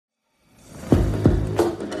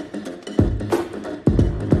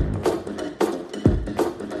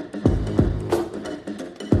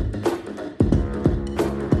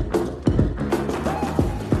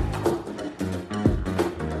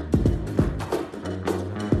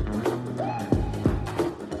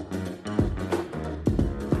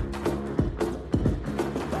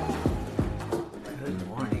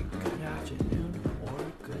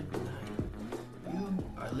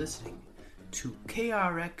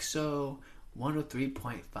KRXO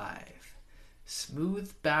 103.5.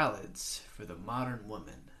 Smooth ballads for the modern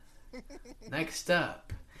woman. Next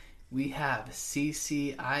up, we have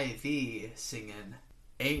CCIV singing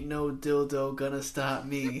Ain't No Dildo Gonna Stop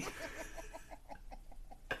Me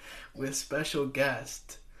with special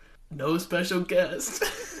guest. No special guest.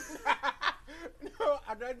 No,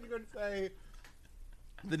 I thought you were going to say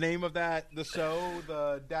the name of the show,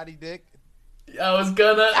 the Daddy Dick. I was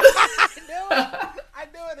gonna. I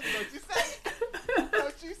knew it. Don't you say it.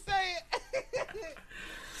 Don't you say it.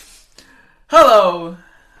 Hello.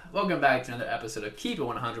 Welcome back to another episode of Keep It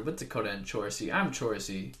 100 with Dakota and Chorsey. I'm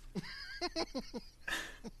Chorsey.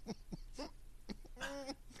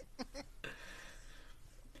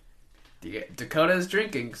 Dakota is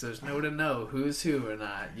drinking because there's no way to know who's who or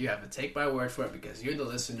not. You have to take my word for it because you're the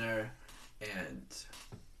listener and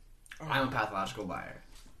I'm a pathological liar.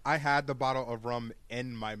 I had the bottle of rum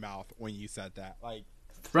in my mouth when you said that. Like,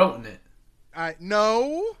 throating it.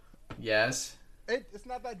 No. Yes. It's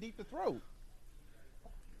not that deep to throat.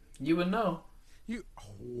 You would know.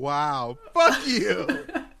 Wow. Fuck you.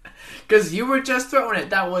 Because you were just throwing it.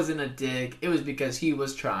 That wasn't a dig. It was because he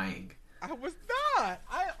was trying. I was not.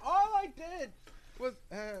 All I did was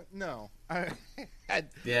no.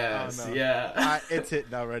 Yes. Oh, no. Yeah. It's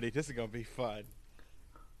hitting already. This is gonna be fun.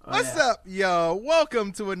 Oh, What's up, yo?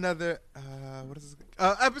 Welcome to another what is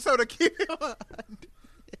this? Episode of Keep It 100.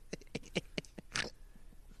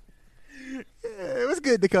 Yeah, what's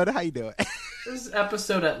good, Dakota? How you doing? This is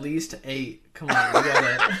episode at least 8. Come on, we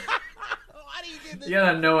gotta. Why do you do this? You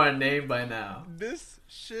gotta know our name by now. This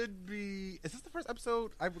should be. Is this the first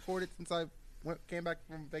episode I've recorded since I came back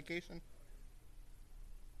from vacation?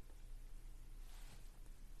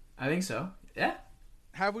 I think so. Yeah.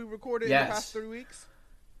 Have we recorded in Yes. the past 3 weeks?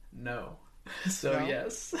 No. So No?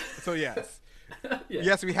 yes. So yes. Yeah.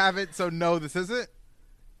 Yes, we haven't. So no, this isn't.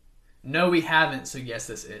 No, we haven't. So yes,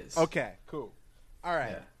 this is. Okay, cool. All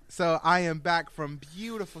right. Yeah. So I am back from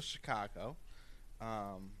beautiful Chicago.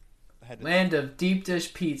 Land of deep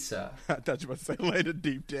dish pizza. I thought you were going to say land of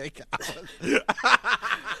deep dick.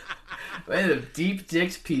 Land of deep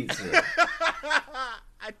dick pizza.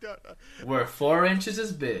 I don't know. We're 4 inches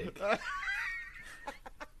as big.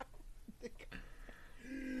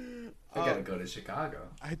 I gotta go to Chicago.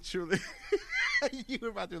 I truly. You were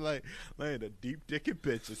about to like land a deep dick in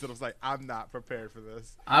bitches, and I was like, I'm not prepared for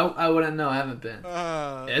this. I wouldn't know. I haven't been.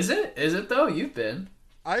 Is it? Is it though? You've been.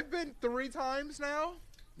 I've been 3 times now.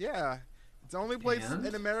 Yeah, it's the only place And?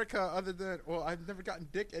 in America other than I've never gotten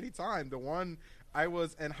dick any time. The one I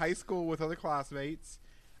was in high school with other classmates.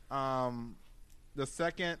 The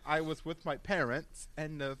second I was with my parents,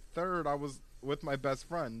 and the third I was with my best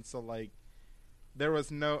friend. So like, there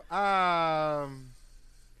was no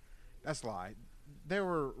that's a lie. There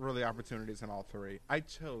were really opportunities in all 3. I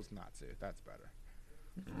chose not to. That's better.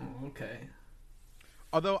 Oh, okay.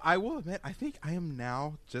 Although I will admit, I think I am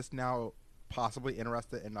just now possibly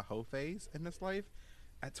interested in the hoe phase in this life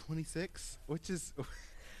at 26, which is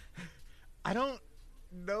I don't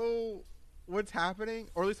know what's happening,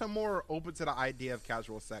 or at least I'm more open to the idea of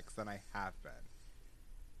casual sex than I have been.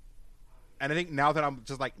 And I think now that I'm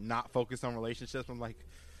just like not focused on relationships, I'm like,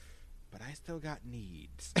 but I still got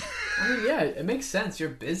needs. I mean, yeah, it makes sense. You're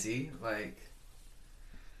busy. Like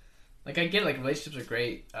I get like relationships are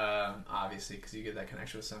great, obviously, because you get that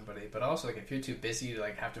connection with somebody. But also, like, if you're too busy to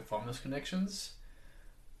like have to form those connections,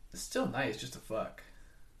 it's still nice just to fuck.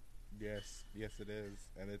 Yes, it is,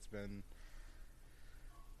 and it's been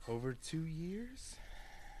over 2 years.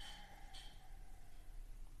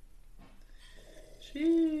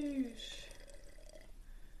 Sheesh.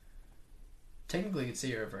 Technically, you'd say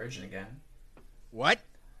you're a virgin again. What?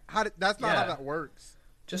 That's not how that works.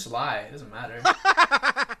 Just lie. It doesn't matter.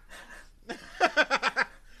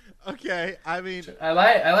 Okay, I mean, I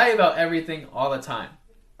lie about everything all the time.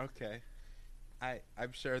 okay.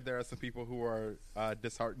 I'm sure there are some people who are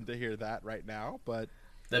disheartened to hear that right now, but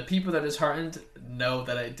The people that are disheartened know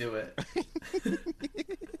that I do it.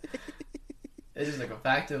 It's just like a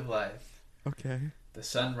fact of life. okay. The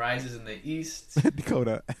sun rises in the east.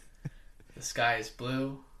 Dakota. The sky is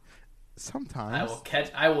blue. Sometimes.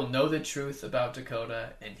 I will know the truth about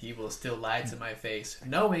Dakota, and he will still lie to my face,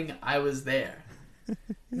 knowing I was there.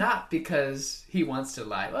 Not because he wants to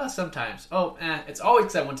lie. Well, sometimes. It's always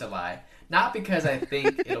because I want to lie. Not because I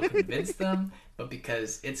think it'll convince them, but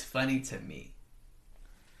because it's funny to me.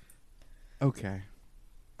 Okay.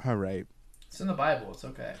 All right. It's in the Bible. It's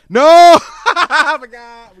okay. No! Oh my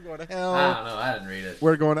God. We're going to hell. I don't know. I didn't read it.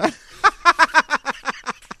 We're going to...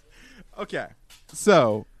 Okay.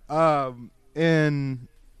 So, in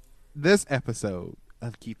this episode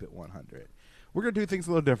of Keep It 100, we're gonna do things a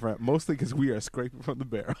little different, mostly because we are scraping from the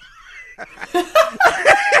barrel.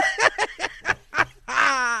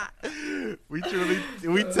 we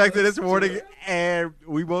texted this morning and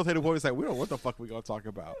we both hit a point and said we don't know what the fuck we gonna talk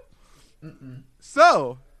about.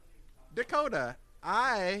 So, Dakota,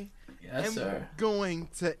 I am sir. going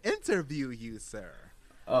to interview you, sir.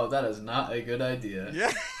 Oh, that is not a good idea.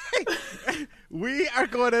 Yeah. We are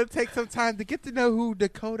going to take some time to get to know who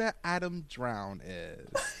Dakota Adam Drown is.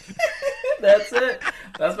 That's it.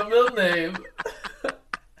 That's my middle name.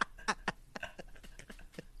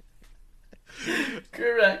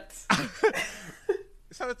 Correct.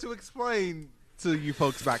 So to explain to you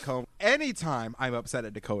folks back home, anytime I'm upset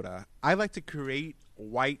at Dakota, I like to create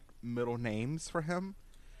white middle names for him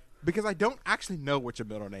because I don't actually know what your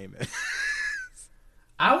middle name is.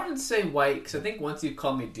 I wouldn't say white because I think once you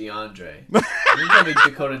call me DeAndre, you call me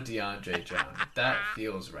Dakota DeAndre John. That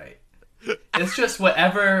feels right. It's just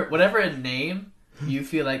whatever name you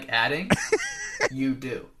feel like adding, you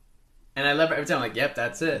do. And I love it every time. I'm like, yep,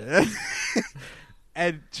 that's it.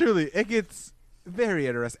 And truly, it gets very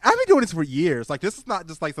interesting. I've been doing this for years. Like, this is not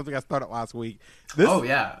just like something I started last week. This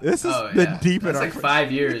has been deep in our... It's like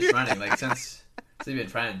 5 years running, like since we've been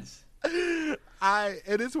friends.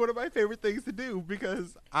 It is one of my favorite things to do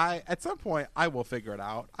because at some point I will figure it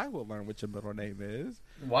out. I will learn what your middle name is.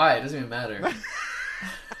 Why? It doesn't even matter.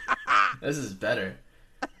 This is better.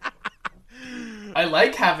 I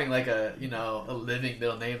like having like a living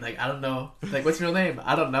middle name. Like, I don't know. Like, what's your middle name?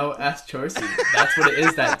 I don't know. Ask Chorsey. That's what it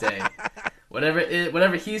is that day.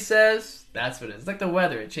 Whatever he says, that's what it is. It's like the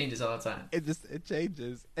weather. It changes all the time. It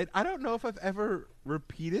changes. And I don't know if I've ever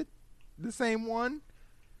repeated the same one.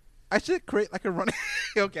 I should create like a running...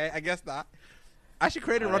 Okay, I guess not. I should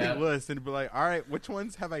create a running list and be like, all right, which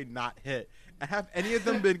ones have I not hit? And have any of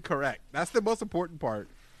them been correct? That's the most important part.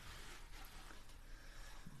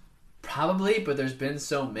 Probably, but there's been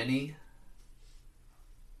so many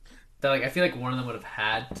that like I feel like one of them would have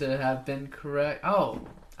had to have been correct. Oh,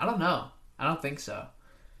 I don't know. I don't think so.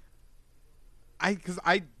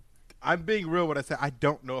 I'm being real when I say I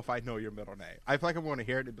don't know if I know your middle name. I feel like I'm going to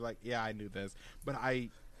hear it and be like, yeah, I knew this, but I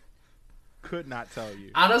could not tell you.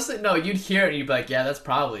 Honestly, no, you'd hear it and you'd be like, yeah, that's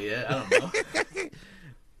probably it. I don't know.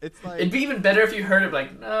 It's like... It'd be even better if you heard it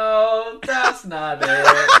like, no, that's not it.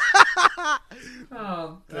 I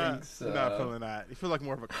don't think so. Not feeling that. You feel like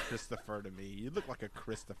more of a Christopher to me. You look like a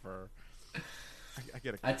Christopher. I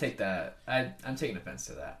get it. I take that. I'm taking offense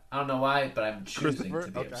to that. I don't know why, but I'm choosing to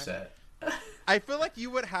be upset. I feel like you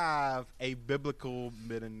would have a biblical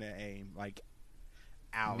middle name, like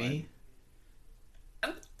Alan. Me?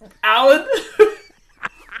 Alan?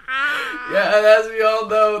 Yeah, and as we all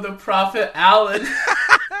know, the prophet Alan.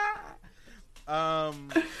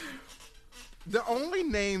 The only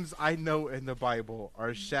names I know in the Bible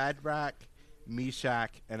are Shadrach,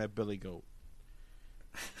 Meshach, and a billy goat.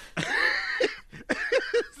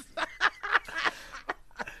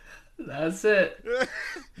 That's it.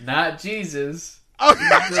 Not Jesus. Oh,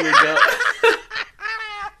 Billy goat.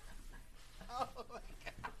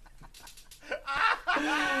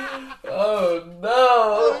 Oh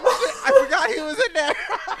no! I forgot he was in there.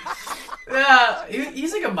 Yeah,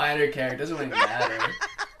 he's like a minor character. Doesn't really matter.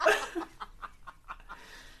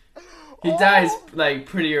 He dies like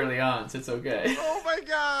pretty early on, so it's okay. Oh my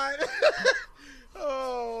god!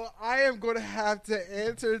 Oh, I am going to have to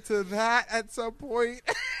answer to that at some point.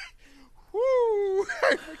 Woo!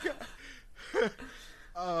 I forgot.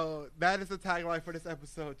 Oh, that is the tagline for this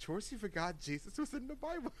episode. Chorsey forgot Jesus was in the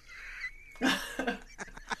Bible.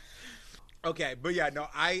 Okay, but yeah, no,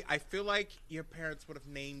 I feel like your parents would have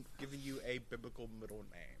given you a biblical middle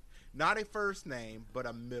name. Not a first name, but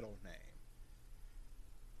a middle name.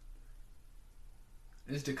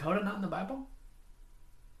 Is Dakota not in the Bible?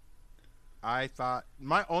 I thought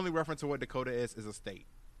my only reference to what Dakota is a state.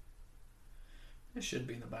 It should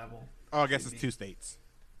be in the Bible. Oh, I guess it's 2 states.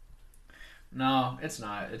 No, it's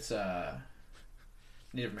not. It's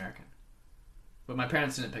Native American. But my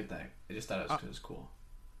parents didn't pick that. They just thought it was because it was cool.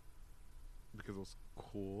 Because it was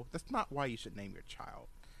cool? That's not why you should name your child.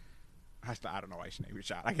 I don't know why you should name your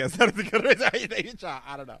child. I guess that is a good reason why you name your child.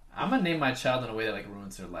 I don't know. I'm going to name my child in a way that like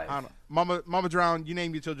ruins their life. I don't know. Mama Drown, you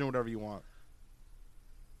name your children whatever you want.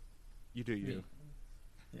 You do you.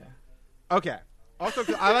 Yeah. Okay. Also,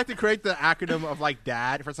 I like to create the acronym of like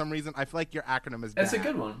DAD for some reason. I feel like your acronym is DAD. That's a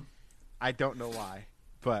good one. I don't know why,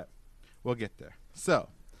 but we'll get there. So,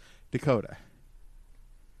 Dakota.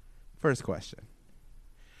 First question.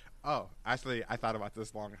 Oh, actually, I thought about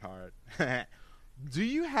this long and hard. Do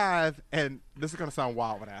you have, and this is going to sound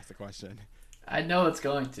wild when I ask the question. I know it's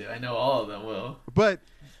going to. I know all of them will. But,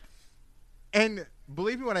 and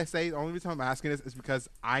believe me when I say the only reason I'm asking this is because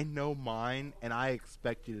I know mine and I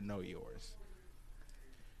expect you to know yours.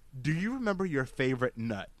 Do you remember your favorite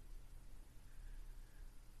nut?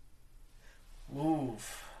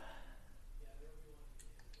 Oof.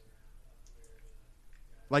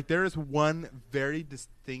 Like, there is one very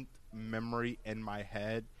distinct memory in my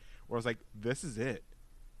head where I was like, this is it.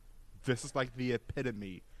 This is like the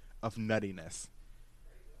epitome of nuttiness.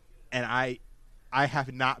 And I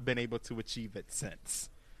have not been able to achieve it since.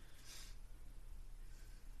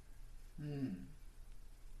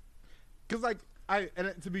 Because, like,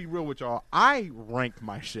 and to be real with y'all, I rank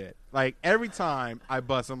my shit. Like, every time I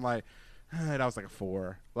bust, I'm like, that was like a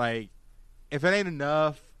 4. Like, if it ain't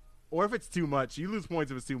enough, or if it's too much, you lose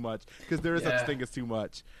points if it's too much, because there is such a thing as too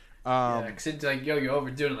much. Because it's like, yo, you're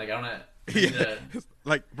overdoing it. Like, I don't know.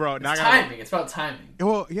 Like, bro, now it's timing. It's about timing.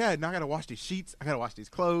 Well, yeah, now I gotta wash these sheets. I gotta wash these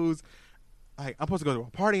clothes. Like, I'm supposed to go to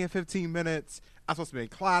a party in 15 minutes. I'm supposed to be in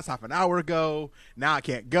class half an hour ago. Now I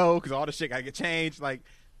can't go because all the shit gotta get changed. Like,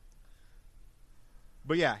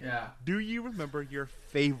 but yeah. Do you remember your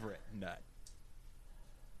favorite nut?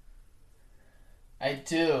 I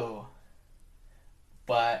do,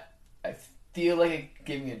 but I feel like it could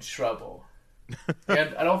get me in trouble.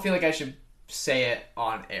 Like, I don't feel like I should say it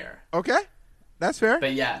on air. Okay, that's fair.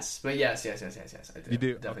 But yes. I do. You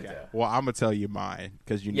do? Definitely okay. do. Well, I'm gonna tell you mine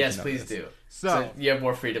because you need yes, to know please this. do. So you have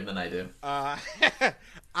more freedom than I do.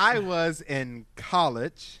 I was in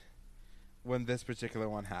college when this particular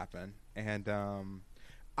one happened, and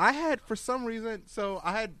I had, for some reason, so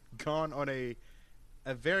I had gone on a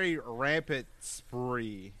very rampant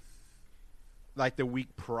spree like the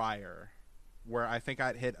week prior, where I think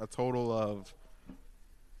I'd hit a total of,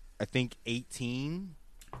 I think, 18.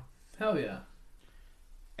 Hell yeah.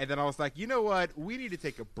 And then I was like, you know what? We need to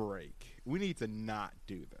take a break. We need to not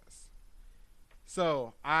do this.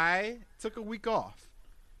 So I took a week off.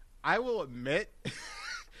 I will admit,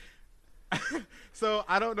 so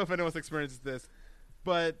I don't know if anyone's experienced this,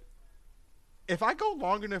 but if I go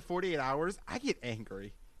longer than 48 hours, I get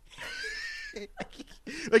angry.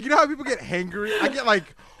 Like, you know how people get hangry? I get,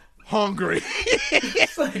 like, hungry.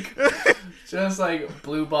 It's like, just like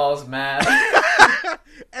blue balls mad.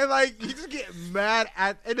 And, like, you just get mad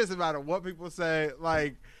at, it doesn't matter what people say.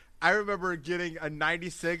 Like, I remember getting a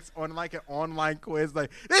 96 on, like, an online quiz.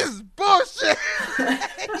 Like, this is bullshit.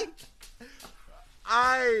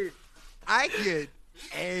 I get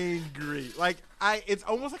angry. Like, it's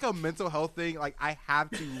almost like a mental health thing. Like, I have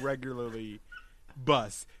to regularly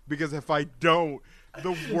bust, because if I don't,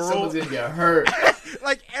 the world, someone's gonna get hurt.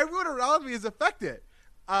 Like, everyone around me is affected.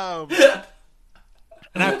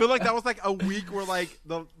 And I feel like that was like a week where, like,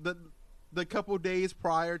 the couple days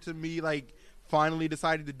prior to me, like, finally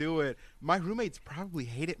deciding to do it, my roommates probably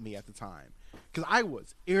hated me at the time, because I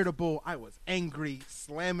was irritable, I was angry,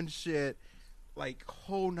 slamming shit, like,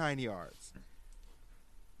 whole 9 yards.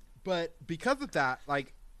 But because of that,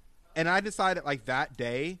 like, and I decided, like, that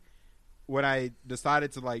day when I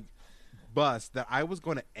decided to, like, bust, that I was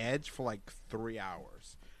going to edge for, like, 3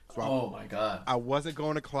 hours. So my God. I wasn't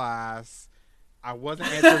going to class. I wasn't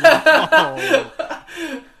answering my phone.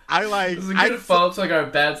 This is a good follow-up to, like, our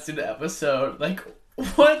bad student episode. Like,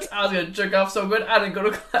 what? I was going to jerk off so good, I didn't go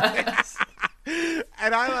to class.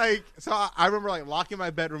 And so I remember, like, locking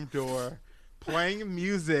my bedroom door, playing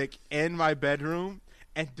music in my bedroom,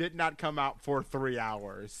 and did not come out for 3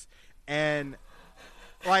 hours. And,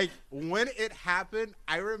 like, when it happened,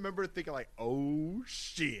 I remember thinking, like, oh,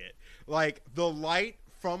 shit. Like, the light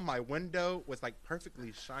from my window was, like,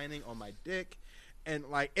 perfectly shining on my dick. And,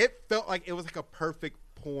 like, it felt like it was, like, a perfect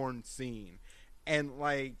porn scene. And,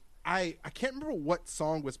 like, I can't remember what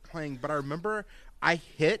song was playing, but I remember I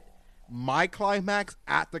hit my climax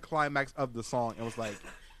at the climax of the song. And was like,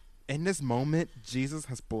 in this moment, Jesus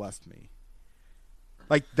has blessed me.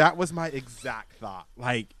 Like, that was my exact thought.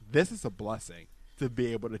 Like, this is a blessing to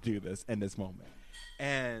be able to do this in this moment.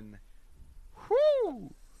 And,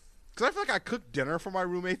 whoo! Because I feel like I cooked dinner for my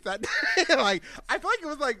roommates that day. Like, I feel like it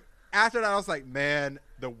was like, after that, I was like, man,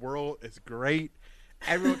 the world is great.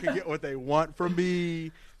 Everyone can get what they want from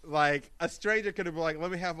me. Like, a stranger could have been like,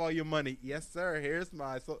 let me have all your money. Yes, sir. Here's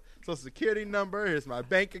my social security number. Here's my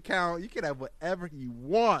bank account. You can have whatever you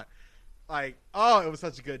want. Like, oh, it was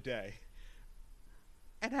such a good day.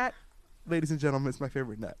 And that, ladies and gentlemen, is my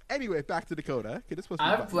favorite nut. Anyway, back to Dakota. Okay, this supposed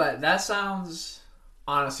to be that sounds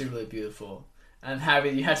honestly really beautiful. And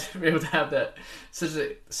you had to be able to have that such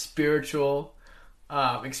a spiritual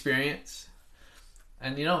experience.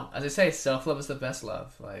 And, you know, as I say, self-love is the best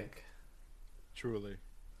love. Like, truly.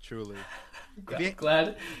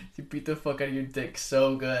 Glad you beat the fuck out of your dick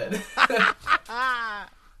so good.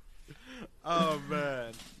 Oh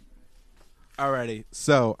man. Alrighty,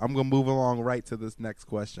 so I'm gonna move along right to this next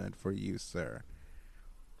question for you, sir.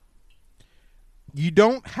 You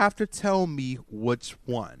don't have to tell me which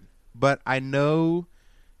one, but I know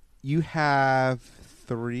you have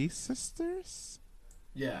 3 sisters,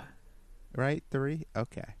 Yeah. right? 3?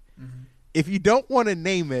 Okay. Mm-hmm. If you don't want to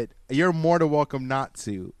name it, you're more than welcome not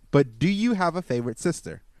to. But do you have a favorite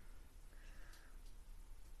sister?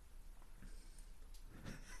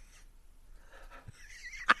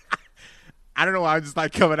 I don't know why I'm just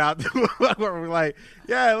like coming out where we're like,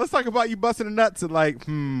 yeah, let's talk about you busting the nuts and like,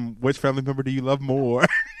 which family member do you love more?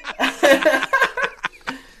 I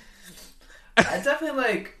definitely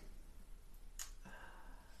like.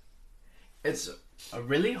 It's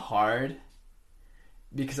really hard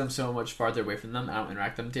because I'm so much farther away from them. I don't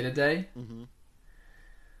interact with them day to day.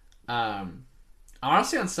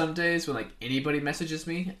 Honestly, on some days when like anybody messages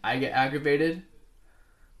me, I get aggravated.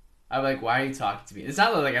 I'm like, why are you talking to me? It's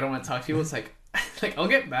not like I don't want to talk to people. It's like, like I'll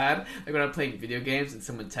get mad like when I'm playing video games and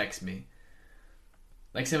someone texts me.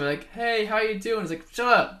 Like someone like, hey, how you doing? It's like, shut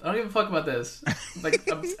up! I don't give a fuck about this. Like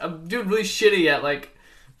I'm doing really shitty at like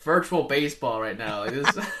virtual baseball right now. Like this,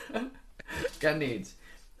 got needs.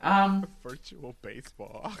 Virtual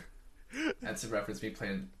baseball. That's a reference to me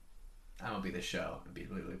playing MLB The Show and being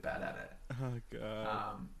really, really bad at it. Oh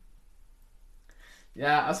god.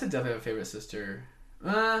 Yeah, I would say definitely have a favorite sister.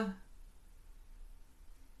 I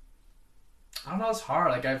don't know. It's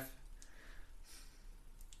hard. Like I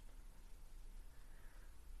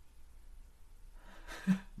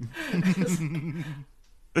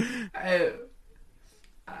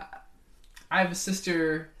have a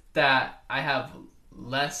sister that I have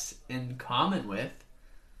less in common with.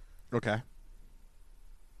 Okay.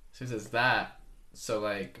 So there's that. So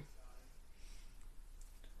like,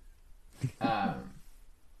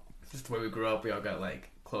 just the way we grew up, we all got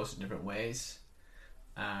like close in different ways.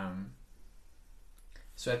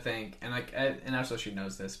 So I think, and like, and also she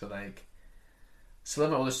knows this, but like, so I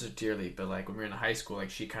love my older sister dearly, but like when we were in high school,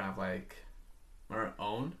 like she kind of like on her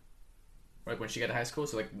own. Like when she got to high school,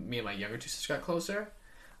 so like me and my younger 2 sisters got closer.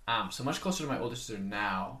 So much closer to my older sister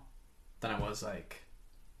now than I was like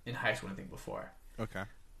in high school. I think before. Okay.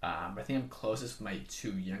 I think I'm closest with my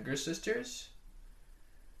 2 younger sisters,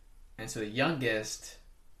 and so the youngest,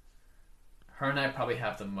 her and I probably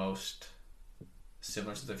have the most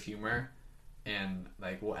similar sense of humor, and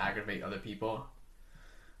like will aggravate other people.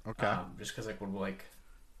 Okay. Just because like when we'll like,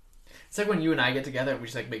 it's like when you and I get together, we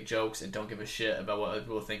just like make jokes and don't give a shit about what other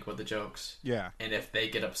people think about the jokes. Yeah. And if they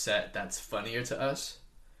get upset, that's funnier to us.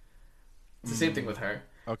 It's the same thing with her.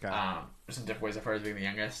 Okay. There's some different ways of her as being the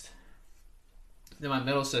youngest. Then my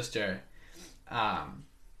middle sister,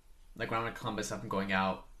 like when I'm in Columbus, I'm going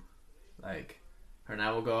out, like her and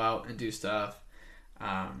I will go out and do stuff,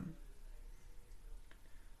 and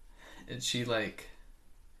she like,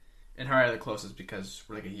 and her and I are the closest because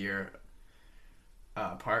we're like a year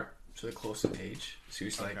apart, so the closest in age. So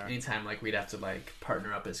it's like anytime like we'd have to like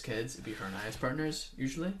partner up as kids, it'd be her and I as partners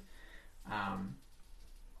usually.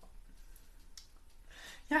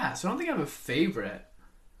 Yeah, so I don't think I have a favorite.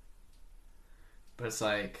 But it's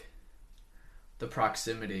like the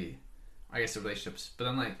proximity, I guess, the relationships. But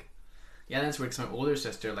then like, yeah, that's weird because my older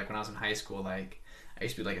sister, like when I was in high school, like I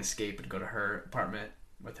used to like escape and go to her apartment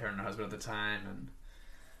with her and her husband at the time, and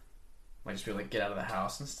might just be like get out of the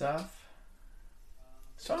house and stuff.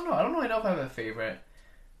 So I don't know. I don't really know if I have a favorite.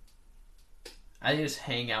 I just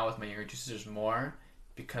hang out with my younger 2 sisters more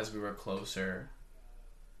because we were closer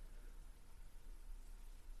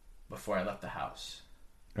before I left the house.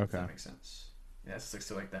 Okay. If that makes sense. Yeah, it's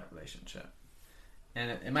still like that relationship. And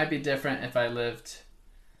it might be different if I lived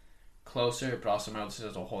closer, but also my older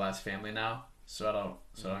sister's a whole ass family now. So I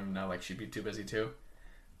don't even know, like she'd be too busy too.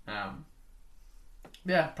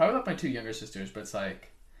 Yeah, probably not my 2 younger sisters, but it's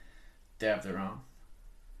like they have their own.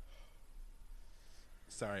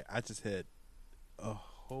 Sorry, I just hit a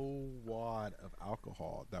whole wad of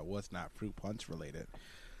alcohol that was not fruit punch related.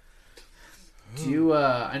 Do you,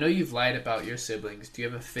 I know you've lied about your siblings. Do you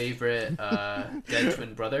have a favorite dead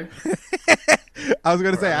twin brother? I was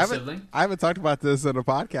going to say, I haven't talked about this on the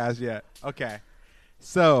podcast yet. Okay.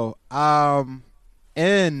 So,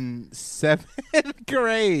 in 7th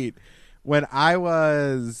grade, when I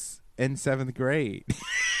was in 7th grade,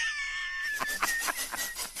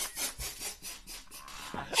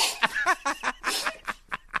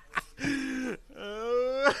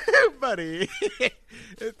 buddy.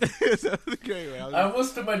 I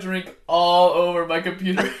almost spilled my drink all over my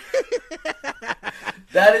computer.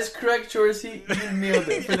 That is correct, Chorsey. You nailed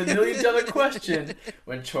it. For the $1 million question,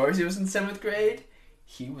 when Chorsey was in 7th grade,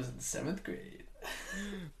 he was in 7th grade.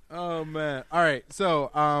 Oh man! All right,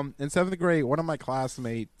 so in 7th grade, one of my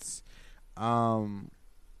classmates,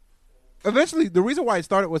 eventually, the reason why it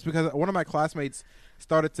started was because one of my classmates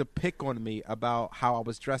started to pick on me about how I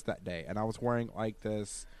was dressed that day, and I was wearing like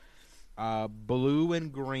this blue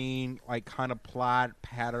and green, like kind of plaid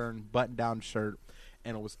pattern button-down shirt,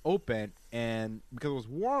 and it was open. And because it was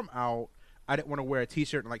warm out, I didn't want to wear a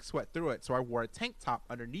t-shirt and like sweat through it, so I wore a tank top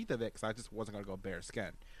underneath of it because I just wasn't gonna go bare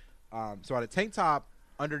skin. So I had a tank top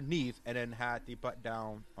underneath and then had the button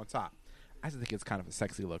down on top. I just think it's kind of a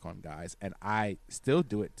sexy look on guys, and I still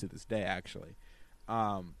do it to this day, actually.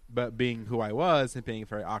 But being who I was and being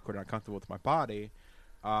very awkward and uncomfortable with my body,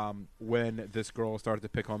 when this girl started to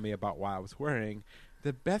pick on me about what I was wearing,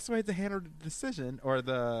 the best way to handle the decision or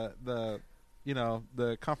the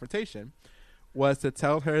confrontation was to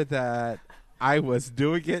tell her that I was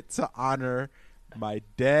doing it to honor my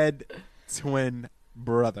dead twin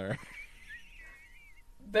brother.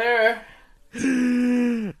 There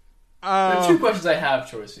are two questions I have,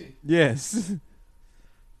 Chorsey. Yes.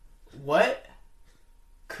 What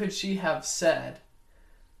could she have said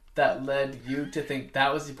that led you to think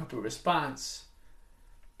that was the appropriate response?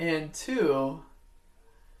 And two,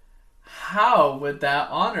 how would that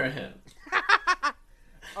honor him?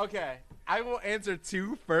 Okay, I will answer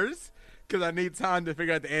 2 first because I need time to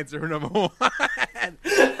figure out the answer for number 1.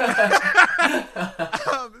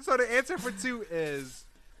 So the answer for 2 is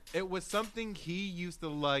it was something he used to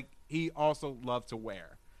like. He also loved to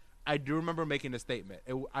wear. I do remember making a statement.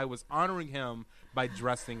 I was honoring him by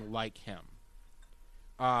dressing like him.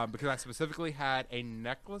 Because I specifically had a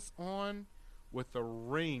necklace on with a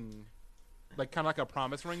ring, like kind of like a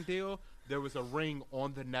promise ring deal. There was a ring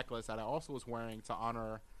on the necklace that I also was wearing to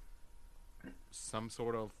honor some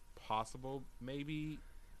sort of possible maybe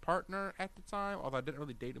partner at the time, although I didn't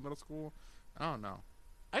really date in middle school. I don't know.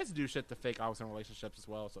 I used to do shit to fake I was in relationships as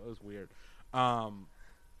well, so it was weird. Middle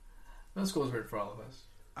school was weird for all of us.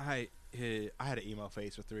 I had an emo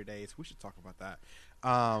phase for 3 days. We should talk about that.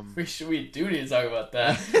 We do need to talk about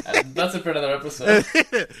that. That's it for another episode.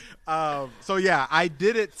 So yeah, I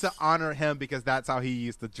did it to honor him because that's how he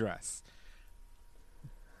used to dress.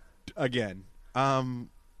 Again, what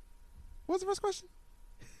was the first question?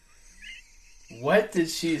 What did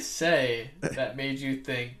she say that made you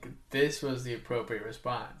think this was the appropriate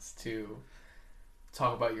response to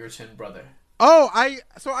talk about your twin brother? Oh,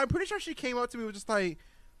 I'm pretty sure she came up to me with just like,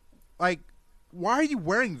 why are you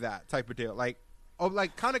wearing that type of deal? Like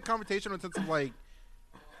kind of confrontational in the sense of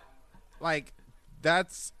like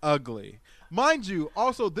that's ugly. Mind you,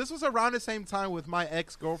 also this was around the same time with my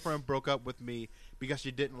ex-girlfriend broke up with me because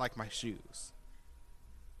she didn't like my shoes.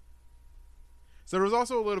 So there was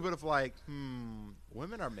also a little bit of like,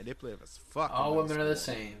 women are manipulative as fuck. All women are the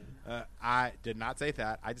same. I did not say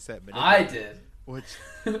that. I just said manipulative. I did. Which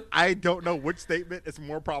I don't know which statement is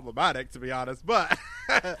more problematic, to be honest, but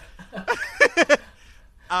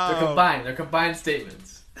They're combined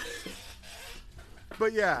statements.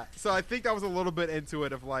 But yeah, so I think I was a little bit into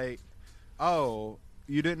it of like, oh,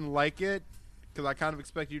 you didn't like it because I kind of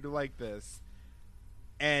expect you to like this.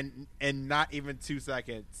 And not even 2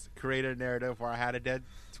 seconds, create a narrative where I had a dead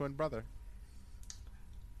twin brother.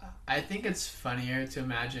 I think it's funnier to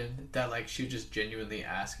imagine that like she just genuinely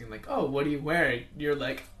asking like, "Oh, what are you wearing?" You're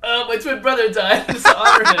like, "Oh, my twin brother died. Just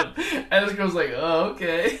honor him." And this girl's like, "Oh,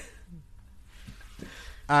 okay."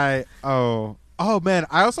 Oh man,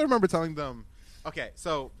 I also remember telling them, okay,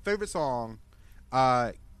 so favorite song,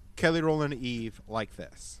 Kelly Rowland and Eve, Like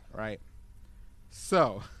This, right?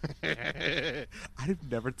 So, I've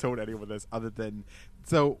never told anyone this other than,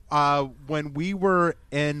 when we were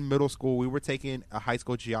in middle school, we were taking a high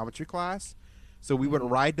school geometry class. So we would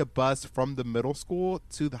ride the bus from the middle school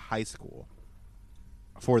to the high school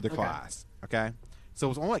for the class. Okay. So it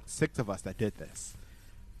was only like 6 of us that did this.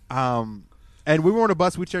 And we were on a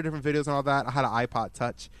bus. We shared different videos and all that. I had an iPod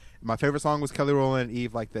Touch. My favorite song was Kelly Rowland and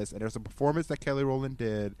Eve, Like This. And there's a performance that Kelly Rowland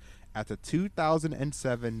did at the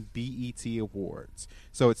 2007 BET Awards.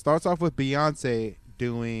 So it starts off with Beyonce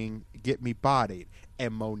doing Get Me Bodied,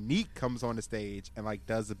 and Monique comes on the stage and like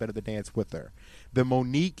does a bit of the dance with her. Then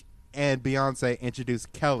Monique and Beyonce introduce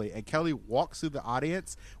Kelly, and Kelly walks through the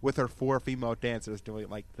audience with her 4 female dancers doing it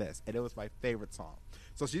like this, and it was my favorite song.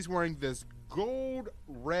 So she's wearing this gold,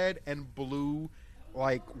 red, and blue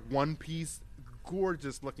like one-piece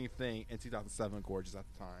gorgeous looking thing in 2007, gorgeous at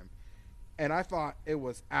the time. And I thought it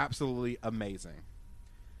was absolutely amazing.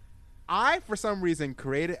 I, for some reason,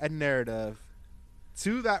 created a narrative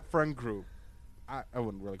to that friend group. I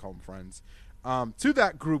wouldn't really call them friends. To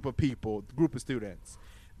that group of people, group of students,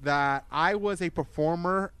 that I was a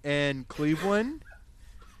performer in Cleveland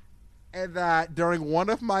and that during one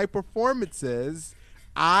of my performances,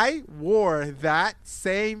 I wore that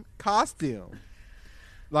same costume.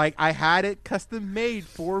 Like, I had it custom made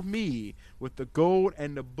for me with the gold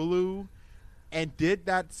and the blue, and did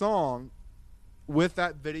that song with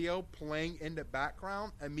that video playing in the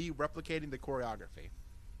background and me replicating the choreography.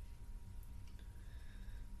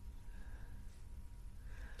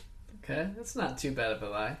 Okay, that's not too bad of a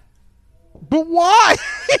lie. But why?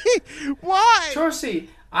 Why? Chorcy,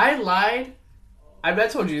 I lied. I bet I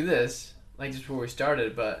told you this, like just before we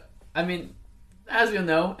started, but I mean, as we all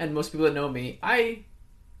know, and most people that know me, I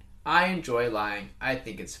enjoy lying. I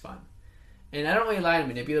think it's fun. And I don't really lie in a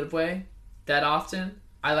manipulative way that often.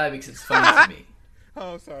 I lie because it's funny to me.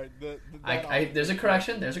 Oh, sorry. There's a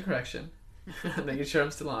correction. There's a correction. Making sure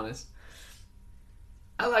I'm still honest.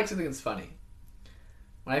 I like something that's funny.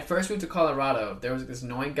 When I first moved to Colorado, there was this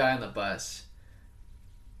annoying guy on the bus.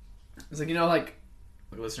 It's like,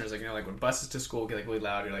 listeners, like when buses to school get like really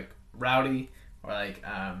loud, you're like rowdy or like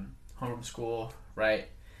home from school, right?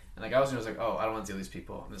 And like I was like, oh, I don't want to deal with these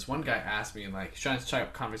people. And this one guy asked me, like, he's trying to strike up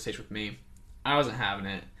a conversation with me. I wasn't having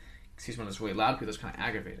it because he's one of those really loud people that's kind of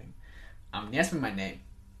aggravating. He asked me my name,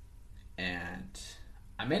 and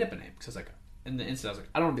I made up a name because like in the instant I was like,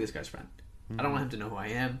 I don't want to be this guy's friend. I don't want him to know who I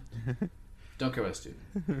am. Don't care about a student.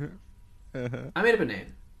 I made up a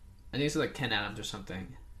name. I think it's like Ken Adams or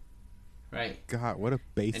something. Right? God, what a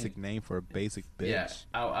basic name for a basic bitch. Yeah,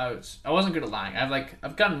 I wasn't good at lying.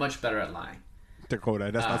 I've gotten much better at lying.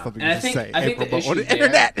 Dakota, that's not something you just say. I think the issue on the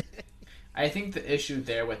internet. I think the issue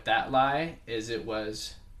there with that lie is it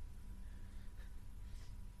wasn't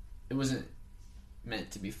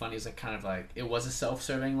meant to be funny. It's like kind of like it was a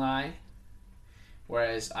self-serving lie.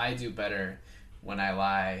 Whereas I do better when I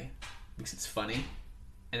lie because it's funny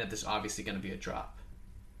and that there's obviously going to be a drop.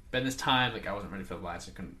 But in this time, like I wasn't ready for the lie,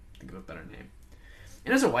 so I couldn't think of a better name.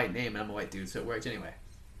 And it's a white name, and I'm a white dude, so it worked anyway.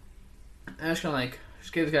 I was kind of like,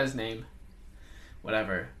 just gave this guy's name,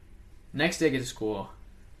 whatever. Next day I get to school.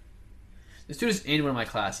 This dude is in one of my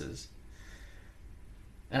classes.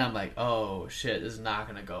 And I'm like, oh shit, this is not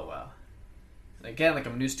going to go well. And again, like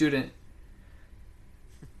I'm a new student.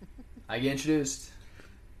 I get introduced.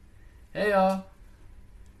 Hey y'all,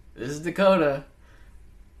 this is Dakota.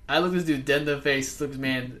 I look this dude dead in the face. This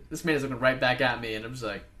man is looking right back at me, and I'm just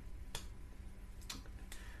like,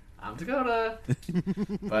 I'm Dakota.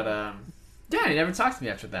 But yeah, he never talked to me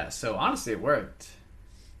after that. So honestly, it worked.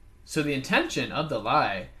 So the intention of the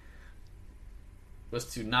lie was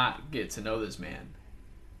to not get to know this man,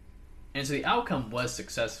 and so the outcome was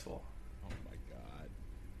successful. Oh my god.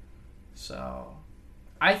 So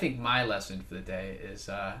I think my lesson for the day is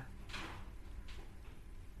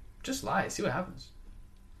just lie, see what happens.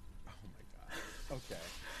 Oh my god.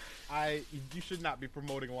 Okay. You should not be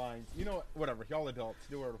promoting lines. You know what? Whatever. Y'all adults,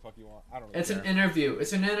 do whatever the fuck you want. I don't know. It's an interview.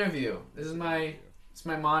 It's an interview. This is my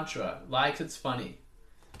mantra. Lie 'cause it's funny.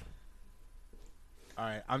 All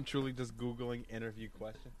right, I'm truly just Googling interview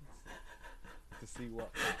questions to see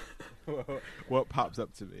what pops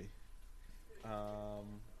up to me.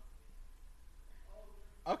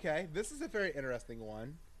 Okay, this is a very interesting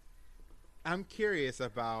one. I'm curious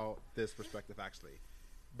about this perspective, actually.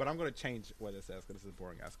 But I'm going to change what it says because this is a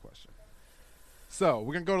boring-ass question. So,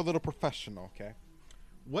 we're going to go to a little professional, okay?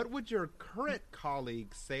 What would your current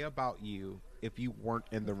colleagues say about you if you weren't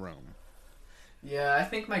in the room? Yeah, I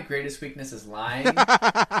think my greatest weakness is lying.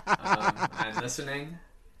 I'm listening.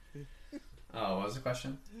 Oh, what was the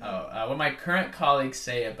question? What my current colleagues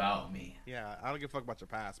say about me. Yeah, I don't give a fuck about your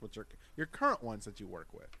past, but your current ones that you work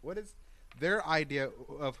with. What is their idea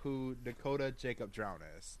of who Dakota Jacob Drown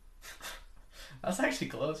is? That's actually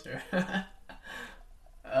closer.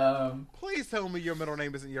 Please tell me your middle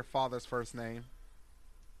name isn't your father's first name.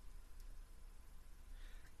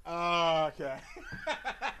 Okay.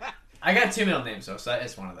 I got two middle names though, so that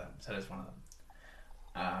is one of them.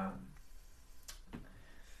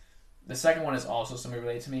 The second one is also somebody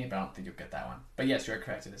related to me, but I don't think you'll get that one. But yes, you're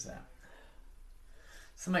correct. It is that.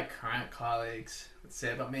 Some of my current colleagues would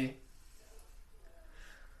say about me.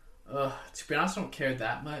 To be honest, I don't care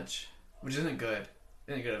that much, which isn't good.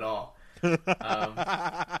 Isn't good at all. Because I'm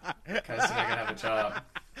not gonna have a job.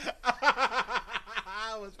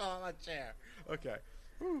 I was falling on my chair. Okay.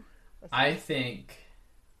 Whew. I think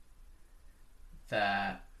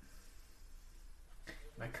that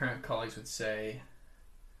my current colleagues would say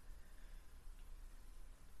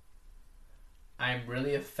I'm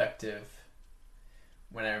really effective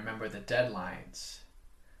when I remember the deadlines,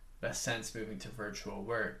 but since moving to virtual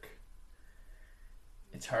work,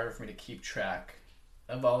 it's harder for me to keep track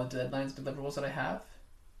of all the deadlines and deliverables that I have.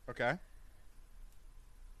 Okay.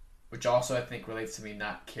 which also I think relates to me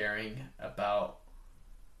not caring about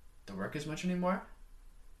the work as much anymore.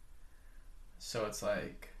 So it's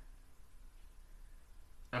like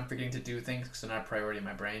I'm forgetting to do things because they're not a priority in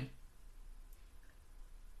my brain.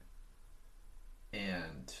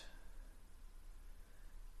 And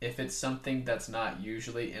if it's something that's not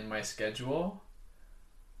usually in my schedule,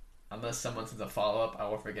 unless someone says a follow-up, I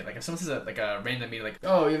will forget. Like if someone says a random meeting, like,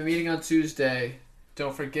 oh, you have a meeting on Tuesday,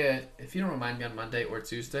 don't forget. If you don't remind me on Monday or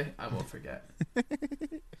Tuesday, I will forget.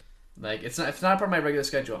 Like if it's not part of my regular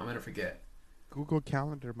schedule, I'm gonna forget. Google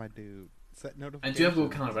Calendar, my dude. Set notifications. I do have Google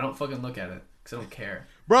Calendar, but I don't fucking look at it because I don't care.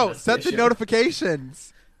 Bro, set the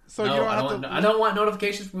notifications. So no, you don't I have don't to. I don't want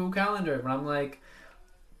notifications from Google Calendar when I'm like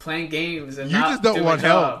playing games and You not just don't doing want a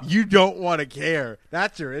job. help. You don't want to care.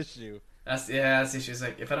 That's your issue. That's the issue. It's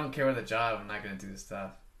like if I don't care about the job, I'm not gonna do this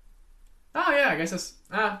stuff. Oh yeah, I guess that's.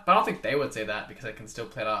 But I don't think they would say that because I can still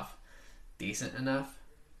play it off decent enough.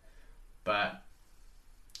 But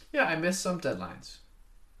yeah, I miss some deadlines.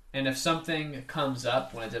 And if something comes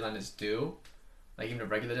up when a deadline is due, like even a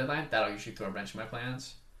regular deadline, that'll usually throw a wrench in my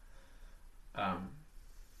plans.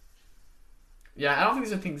 Yeah, I don't think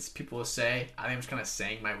these are things people will say. I think I'm just kind of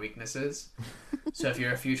saying my weaknesses. So if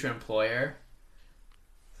you're a future employer...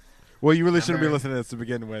 Well, you really shouldn't be listening to this to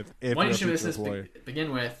begin with. One, you should listen to this to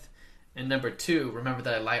begin with. And number two, remember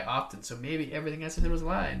that I lie often. So maybe everything I said was a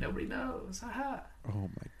lie. Nobody knows. Haha. Oh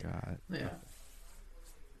my god. Yeah.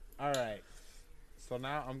 All right. So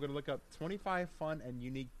now I'm going to look up 25 fun and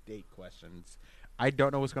unique date questions. I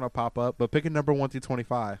don't know what's going to pop up, but pick a number 1 through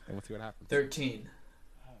 25 and we'll see what happens. 13.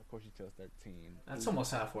 Of course you chose 13. That's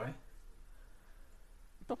almost halfway. What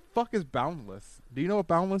the fuck is Boundless? Do you know what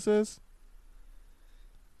Boundless is?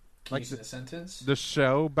 Can you use it in a sentence? The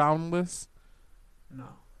show Boundless? No.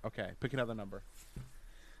 Okay, pick another number.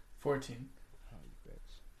 14. Oh, you bitch.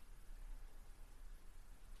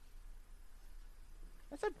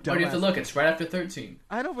 That's a dumbass. Where do you have to look? It's right after 13.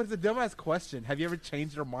 I know, but it's a dumbass question. Have you ever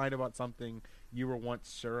changed your mind about something you were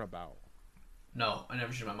once sure about? No, I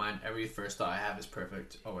never change my mind. Every first thought I have is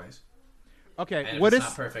perfect, always. Okay, And if what it's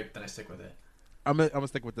is not perfect, then I stick with it. I'm gonna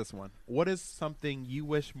stick with this one. What is something you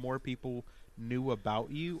wish more people knew about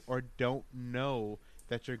you or don't know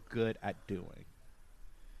that you're good at doing?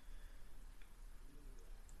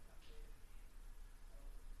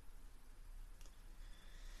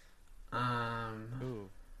 Ooh.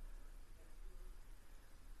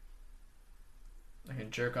 I can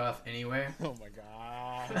jerk off anywhere. Oh my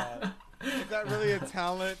god. Is that really a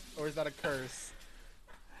talent or is that a curse?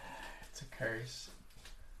 It's a curse.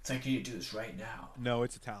 It's like, you need to do this right now. No,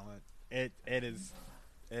 it's a talent. It is.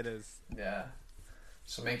 Yeah.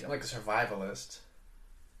 So I'm like a survivalist.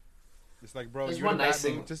 It's like, bro, There's you're one in a bad nice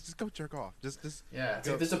thing. mood. Just go jerk off. Just Yeah, it's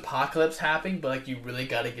go. like there's apocalypse happening, but like you really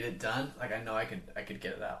got to get it done. Like I know I could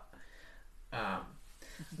get it out.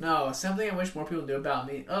 No, something I wish more people knew about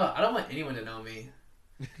me. I don't want anyone to know me.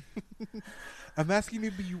 I'm asking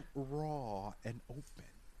you to be raw and open.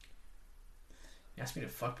 You asked me to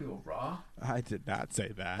fuck people raw? I did not say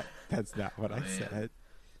that. That's not what I said.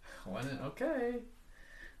 Okay.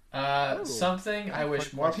 Something I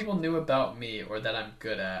wish more people knew about me or that I'm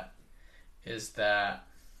good at is that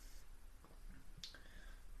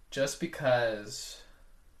just because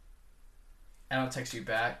I don't text you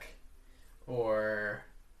back or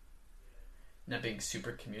not being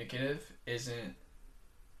super communicative isn't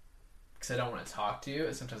because I don't want to talk to you.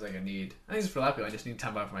 It's sometimes like I think it's for a lot of people. I just need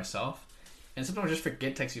time out for myself. And sometimes I just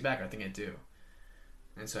forget to text you back. Or I think I do.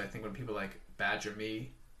 And so I think when people like badger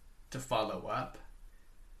me to follow up,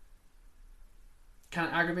 kind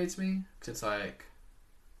of aggravates me because it's like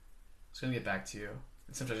I was gonna get back to you,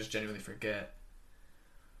 and sometimes I just genuinely forget.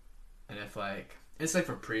 And if like it's like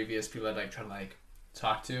for previous people I'd like try to like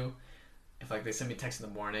talk to, if like they send me a text in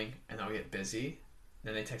the morning and I'll get busy,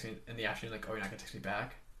 then they text me in the afternoon like, oh, you're not gonna text me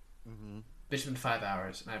back. Mm-hmm. Bitch, it's been 5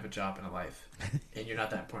 hours and I have a job and a life, and you're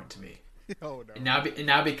not that important to me. Oh no! And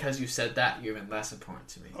now because you said that, you're even less important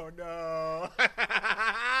to me. Oh no!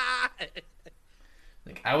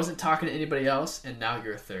 Like I wasn't talking to anybody else, and now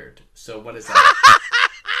you're a third. So what is that?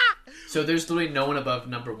 So there's literally no one above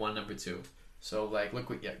number 1, number 2. So like, look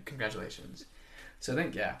what, congratulations. So I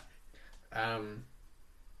think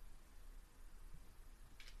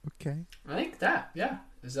Okay. I think that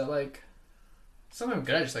is that like something I'm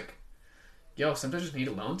good at. Just like, sometimes I just need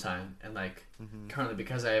alone time, and like currently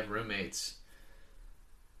because I have roommates,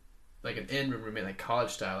 like an in-room roommate, like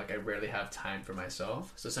college style, like I rarely have time for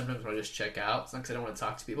myself. So sometimes when I just check out, it's not because I don't want to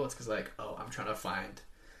talk to people. It's because like, I'm trying to find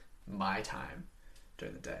my time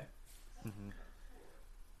during the day.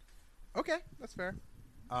 Okay, that's fair.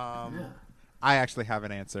 I actually have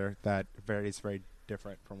an answer that varies very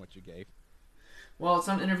different from what you gave. Well, it's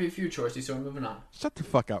not an interview for you, Chorsey, so we're moving on. Shut the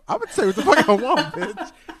fuck up. I would say what the fuck I want,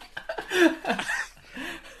 bitch.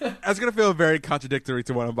 That's going to feel very contradictory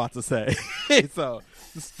to what I'm about to say. So,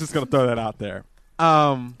 just going to throw that out there.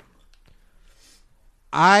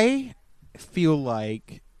 I feel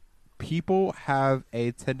like people have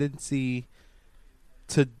a tendency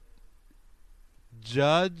to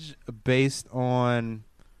judge based on,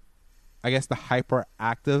 I guess, the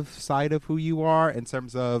hyperactive side of who you are in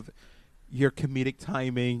terms of your comedic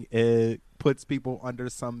timing. It puts people under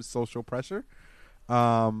some social pressure,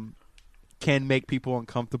 can make people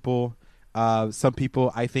uncomfortable. Some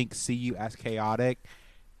people, I think, see you as chaotic,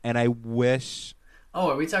 and I wish... Oh,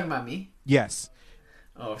 are we talking about me? Yes.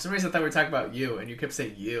 Oh, for some reason I thought we were talking about you, and you kept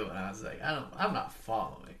saying you, and I was like, I'm not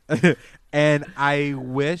following. And I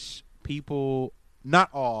wish people, not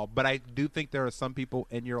all, but I do think there are some people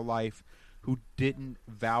in your life who didn't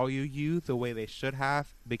value you the way they should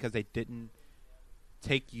have because they didn't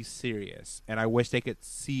take you serious. And I wish they could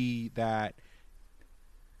see that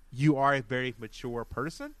you are a very mature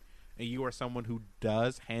person and you are someone who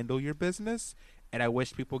does handle your business. And I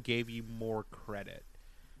wish people gave you more credit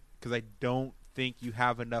because I don't think you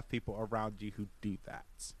have enough people around you who do that.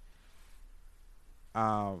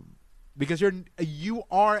 Because you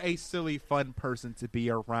are a silly, fun person to be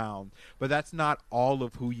around, but that's not all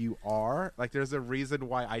of who you are. Like, there's a reason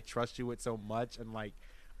why I trust you with so much, and like,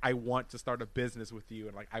 I want to start a business with you,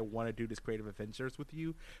 and like, I want to do this creative adventures with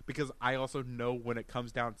you because I also know when it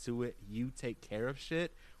comes down to it, you take care of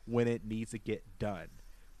shit when it needs to get done.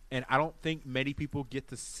 And I don't think many people get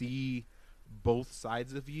to see both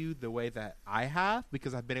sides of you the way that I have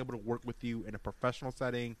because I've been able to work with you in a professional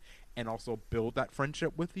setting and also build that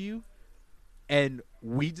friendship with you. And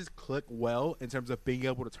we just click well in terms of being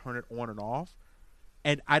able to turn it on and off.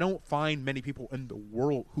 And I don't find many people in the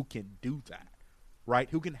world who can do that, right?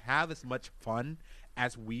 Who can have as much fun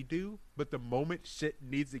as we do. But the moment shit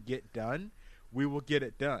needs to get done, we will get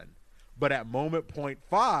it done. But at moment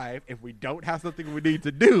 0.5, if we don't have something we need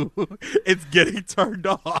to do, it's getting turned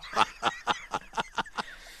off.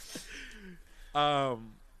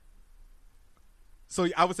 So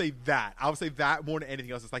I would say that. I would say that more than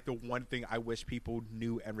anything else. It's like the one thing I wish people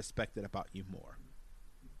knew and respected about you more.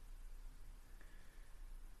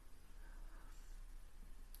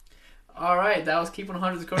 All right, that was keeping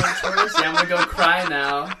 100 according to Chorsey. I'm gonna go cry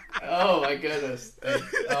now. Oh my goodness. Oh,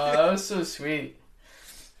 that was so sweet.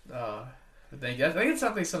 Thank you. I think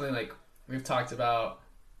it's something like we've talked about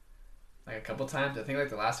like a couple times. I think like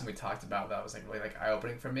the last time we talked about that was like really like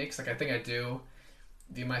eye-opening for me because like I think I do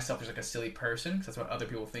view myself as like a silly person because that's what other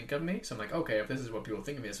people think of me. So I'm like, okay, if this is what people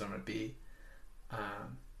think of me, that's what I'm gonna be.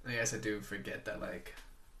 I guess I do forget that like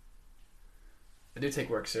I do take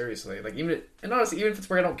work seriously. Like even honestly, even if it's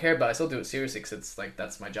work I don't care about, I still do it seriously because it's like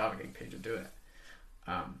that's my job. I'm getting paid to do it.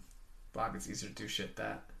 But it's easier to do shit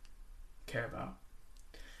that I care about.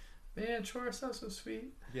 Man, Choris, that was so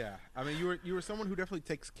sweet. Yeah, I mean, you were someone who definitely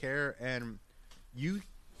takes care, and you,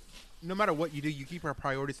 no matter what you do, you keep our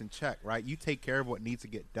priorities in check, right? You take care of what needs to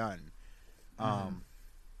get done.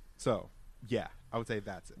 So yeah, I would say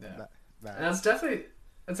that's it. Yeah. That. And that's definitely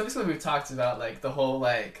something we've talked about, like the whole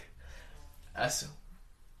like us,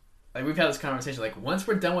 like we've had this conversation. Like once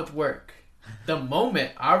we're done with work, the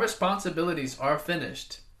moment our responsibilities are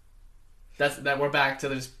finished. That we're back to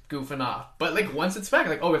just goofing off. But like once it's back,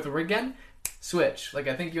 like, oh, we have to work again, switch. Like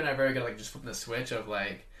I think you and I are very good at like just flipping the switch of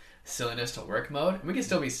like silliness to work mode. And we can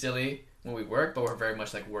still be silly when we work, but we're very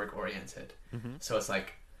much like work oriented. So it's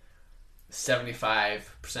like 75%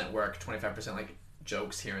 work, 25% like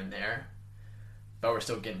jokes here and there. But we're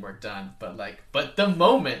still getting work done. But the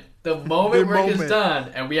moment work is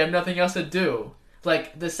done and we have nothing else to do,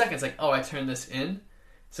 like the second it's like, oh, I turned this in.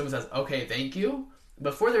 Someone says, okay, thank you.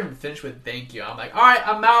 Before they're even finished with thank you, I'm like, all right,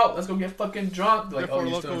 I'm out. Let's go get fucking drunk. They're like, oh,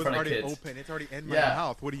 you're still in front of kids. Open. It's already in my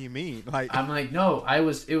mouth. What do you mean? Like, I'm like, no, it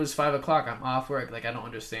was 5:00. I'm off work. Like, I don't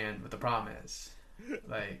understand what the problem is.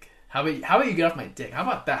 Like, how about you get off my dick? How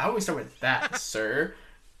about that? How about we start with that, sir?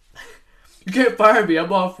 You can't fire me.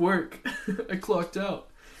 I'm off work. I clocked out.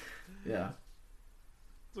 Yeah.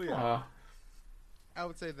 So yeah, I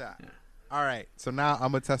would say that. Yeah. All right. So now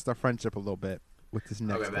I'm gonna test our friendship a little bit with this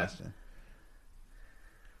next question.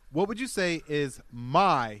 What would you say is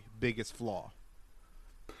my biggest flaw?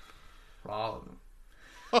 All of them.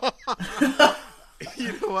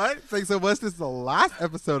 You know what? Thanks so much. This is the last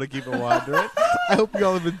episode of Keep It 100. I hope you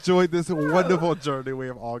all have enjoyed this wonderful journey we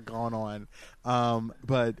have all gone on.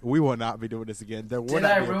 But we will not be doing this again. Did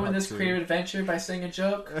I ruin this creative adventure by saying a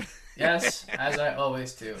joke? Yes, as I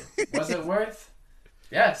always do. Was it worth?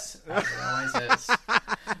 Yes, as it always is.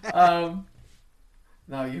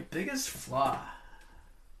 Now, your biggest flaw.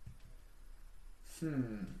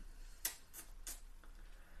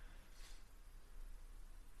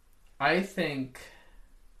 I think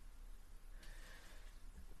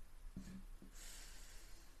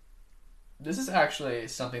this is actually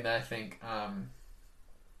something that I think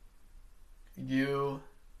you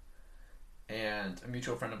and a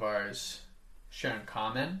mutual friend of ours share in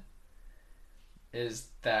common is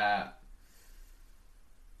that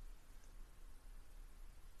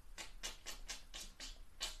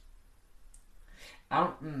I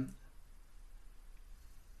don't.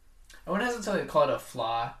 I wouldn't necessarily call it a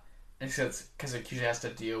flaw, because it usually has to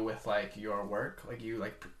deal with like your work, like you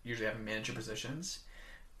like usually have manager positions.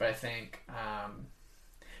 But I think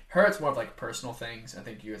her it's more of like personal things. I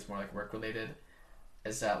think you it's more like work related.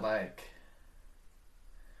 Is that like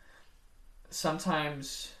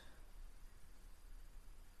sometimes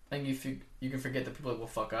I think you can forget that people will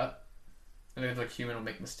fuck up. I think like human will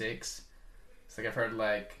make mistakes. It's like I've heard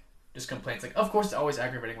like just complaints like of course it's always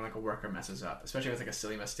aggravating when like a worker messes up, especially if it's like a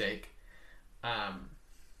silly mistake. But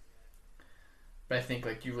I think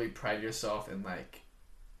like you really pride yourself in like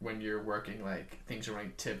when you're working like things are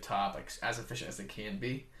running tip top, like as efficient as they can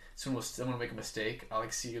be. So when someone will make a mistake, I'll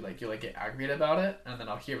like see you like get aggravated about it, and then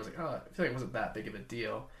I'll hear it was like, oh, I feel like it wasn't that big of a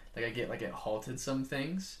deal. Like I get like it halted some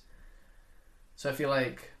things. So I feel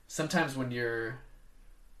like sometimes when you're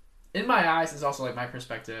in my eyes, it's also like my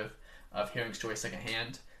perspective of hearing stories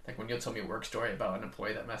secondhand. Like when you'll tell me a work story about an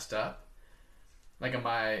employee that messed up. Like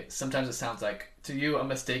sometimes it sounds like to you a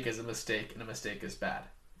mistake is a mistake and a mistake is bad.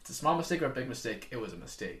 If it's a small mistake or a big mistake, it was a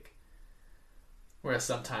mistake. Whereas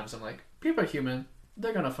sometimes I'm like, people are human.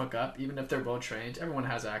 They're gonna fuck up, even if they're well trained. Everyone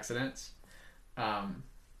has accidents. Yeah,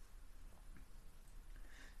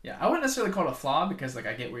 I wouldn't necessarily call it a flaw because like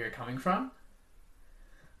I get where you're coming from.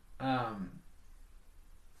 But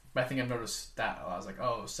I think I've noticed that I was like,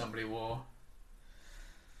 oh, somebody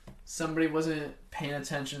wasn't paying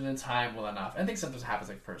attention in time well enough. I think sometimes it happens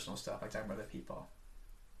like personal stuff, like talking about other people.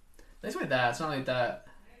 But it's like that. It's not like that.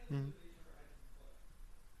 Mm-hmm.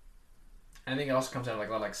 I think it also comes out of like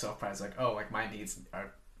a lot of like self pride. It's like, oh, like my needs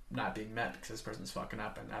are not being met because this person's fucking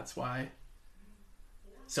up, and that's why.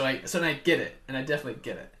 So I get it, and I definitely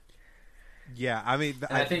get it. Yeah, I mean,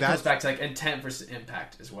 I think it goes back to like intent versus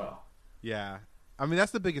impact as well. Yeah, I mean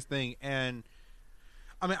that's the biggest thing, and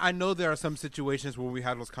I mean I know there are some situations where we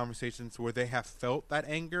had those conversations where they have felt that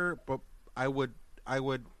anger, but I would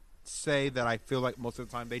say that I feel like most of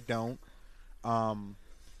the time they don't.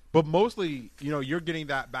 But mostly, you're getting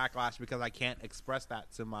that backlash because I can't express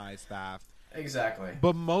that to my staff. Exactly.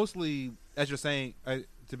 But mostly, as you're saying,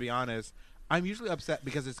 to be honest, I'm usually upset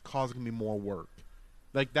because it's causing me more work.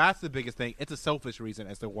 Like, that's the biggest thing. It's a selfish reason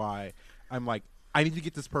as to why I'm like, I need to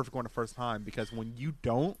get this perfect one the first time, because when you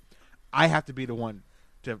don't, I have to be the one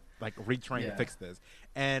to, like, retrain to fix this.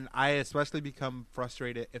 And I especially become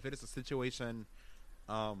frustrated if it is a situation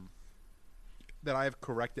that I have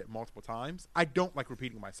corrected multiple times. I don't like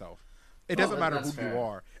repeating myself. It doesn't matter who you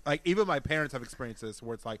are. Like, even my parents have experienced this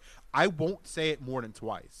where it's like, I won't say it more than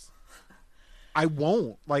twice. I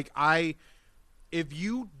won't. Like, if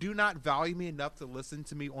you do not value me enough to listen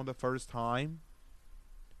to me on the first time,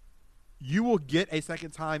 you will get a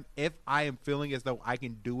second time if I am feeling as though I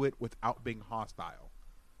can do it without being hostile.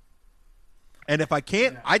 And if I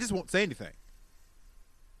can't, I just won't say anything.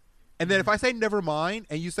 And then if I say never mind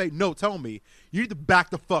and you say, no, tell me, you need to back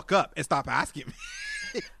the fuck up and stop asking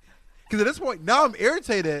me. Because at this point, now I'm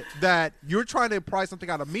irritated that you're trying to pry something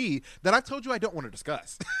out of me that I told you I don't want to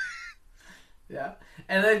discuss. Yeah,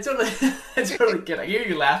 and I totally get it. I hear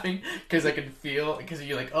you laughing because I can feel, because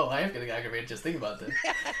you're like, oh, I am getting aggravated just thinking about this.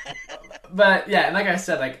 But yeah, and like I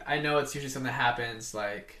said, like I know it's usually something that happens,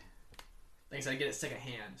 like I said, I get it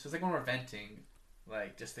secondhand. So it's like when we're venting,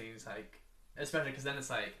 like just things like, especially because then it's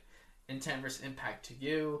like intent versus impact to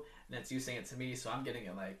you, and it's you saying it to me, so I'm getting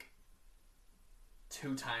it like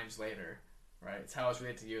 2 times later, right? It's how it's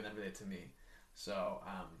related to you and then related to me. So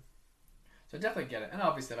I definitely get it. And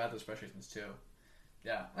obviously I've had those frustrations too.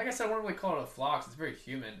 Yeah. Like I said, I wouldn't really call it a flaw because it's very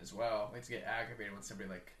human as well. I like to get aggravated when somebody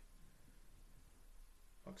like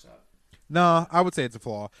fucks up. No, I would say it's a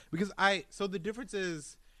flaw. Because so the difference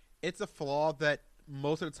is it's a flaw that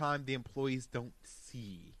most of the time the employees don't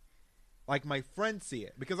see. Like my friends see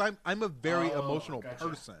it. Because I'm a very emotional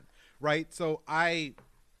person. Right? So I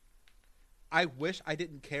wish I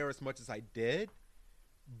didn't care as much as I did.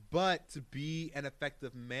 But to be an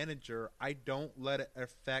effective manager, I don't let it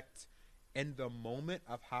affect in the moment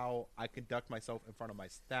of how I conduct myself in front of my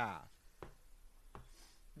staff.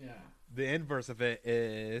 Yeah. The inverse of it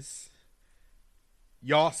is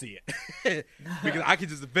y'all see it. Because I can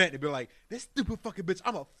just vent and be like, this stupid fucking bitch,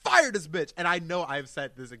 I'm gonna fire this bitch. And I know I've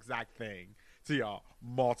said this exact thing to y'all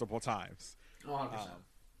multiple times. 100%.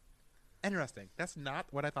 Interesting. That's not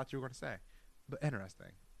what I thought you were going to say, but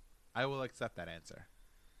interesting. I will accept that answer.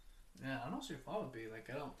 Yeah, I don't know what your thought would be. Like,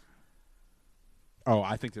 I don't. Oh,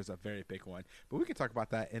 I think there's a very big one, but we can talk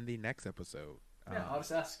about that in the next episode. Yeah, I'll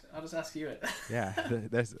just ask you it. Yeah,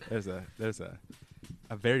 there's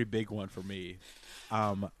a very big one for me.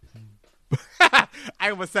 I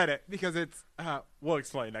almost said it because it's we'll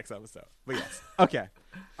explain next episode. But yes. Okay.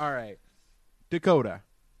 All right. Dakota.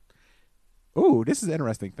 Ooh, this is an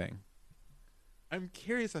interesting thing. I'm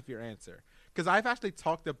curious of your answer because I've actually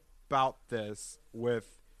talked about this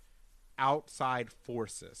with outside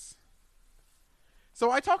forces.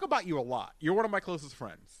 So I talk about you a lot. You're one of my closest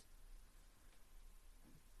friends.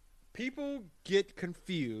 People get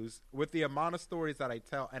confused with the amount of stories that I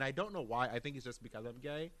tell, and I don't know why. I think it's just because I'm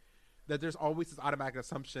gay, that there's always this automatic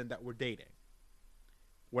assumption that we're dating.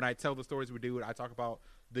 When I tell the stories we do, I talk about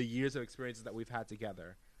the years of experiences that we've had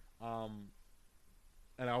together. And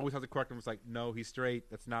I always have to correct him. It's like, no, he's straight.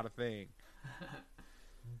 That's not a thing.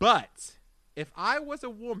 But if I was a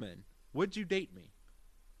woman, would you date me?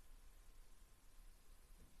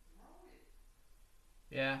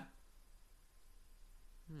 Yeah.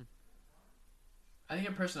 I think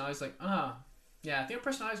our personalities like, yeah, I think our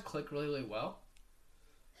personalities click really, really well.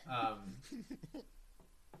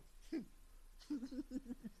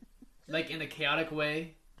 Like in a chaotic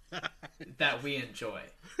way that we enjoy.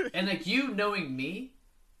 And like you knowing me,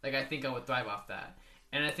 like I think I would thrive off that.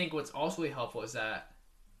 And I think what's also really helpful is that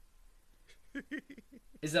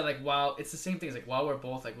like while it's the same thing, is like while we're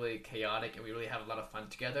both like really chaotic and we really have a lot of fun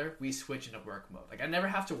together, we switch into work mode. Like I never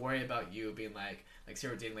have to worry about you being like say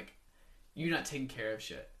we're dating, like you not taking care of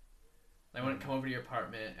shit. Like when I come over to your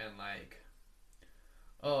apartment and like,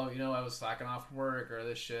 oh, you know, I was slacking off from work or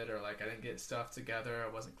this shit, or like I didn't get stuff together,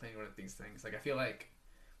 I wasn't cleaning with these things. Like I feel like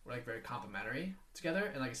we're like very complimentary together,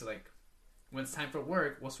 and like I said, like when it's time for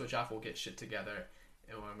work, we'll switch off, we'll get shit together,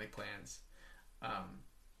 and we'll make plans.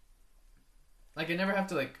 Like I never have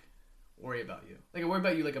to like worry about you. Like I worry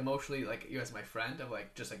about you like emotionally, like you as my friend, of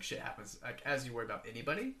like just like shit happens, like as you worry about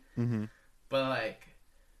anybody. Mm-hmm. But like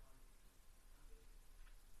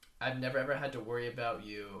I've never ever had to worry about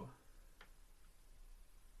you.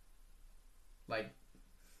 Like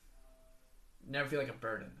never feel like a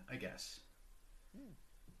burden, I guess.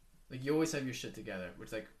 Like you always have your shit together,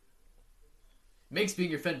 which like makes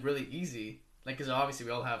being your friend really easy. Like because obviously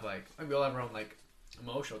we all have our own like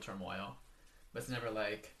emotional turmoil, but it's never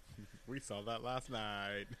like we saw that last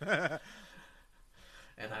night.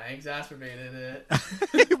 And I exacerbated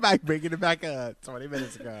it. Back bringing it back up 20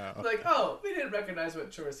 minutes ago. Like, oh, we didn't recognize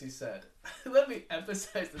what Chorsey said. Let me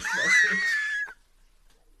emphasize this message.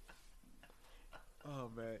 Oh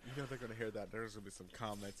man, you know they're gonna hear that. There's gonna be some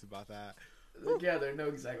comments about that. Like, yeah, they know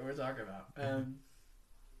exactly what we're talking about.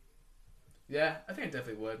 Yeah, I think I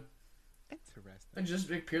definitely would. Interesting. And just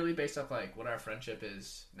like, purely based off like what our friendship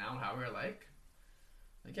is now and how we're like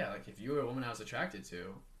yeah, like if you were a woman I was attracted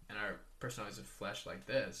to and our personalities would flesh like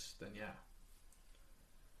this, then yeah.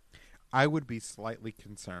 I would be slightly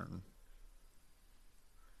concerned.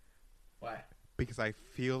 Why? Because I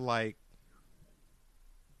feel like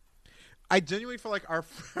I genuinely feel like our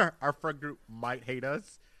friend group might hate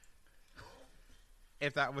us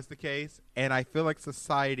if that was the case, and I feel like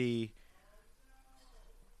society.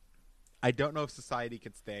 I don't know if society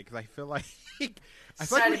can stand because I feel like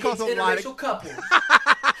society we cause a lot of couples.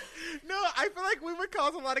 No, I feel like we would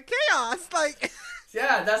cause a lot of chaos. Like,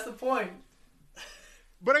 yeah, that's the point.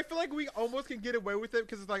 But I feel like we almost can get away with it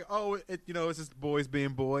because it's like, oh, it's just boys being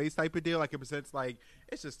boys type of deal. Like, it presents like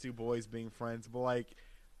it's just two boys being friends. But like,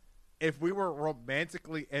 if we were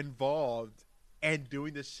romantically involved and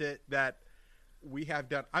doing the shit that we have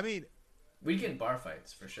done, I mean, we'd get in bar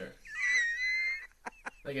fights for sure.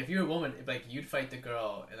 Like if you're a woman, like you'd fight the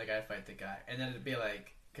girl and like I'd fight the guy, and then it'd be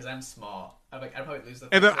like, because I'm small, I'd probably lose the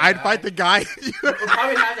fight. And then I'd fight the guy. What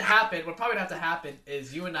probably have to happen? What probably have to happen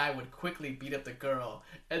is you and I would quickly beat up the girl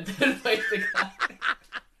and then fight the guy.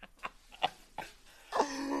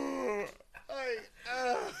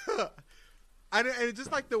 And it's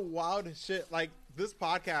just like the wildest shit. Like this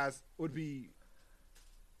podcast would be.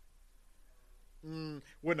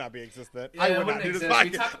 Would not be existent. Yeah, I would not do this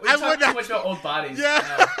podcast. We talk too much about old bodies.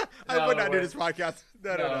 Yeah, no, I would not do this podcast.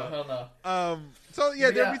 No. Hell no. So yeah,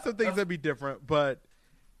 there'd be some things that'd be different, but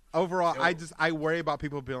overall, I worry about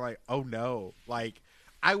people being like, oh no, like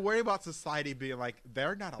I worry about society being like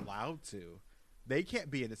they're not allowed to. They can't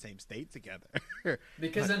be in the same state together.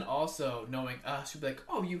 Because then also knowing us, she'd be like,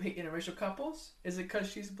 "Oh, you hate interracial couples? Is it because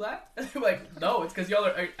she's black?" Like, no, it's because y'all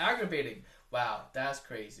are aggravating. Wow, that's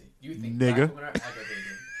crazy. You think black women are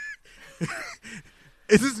aggravating?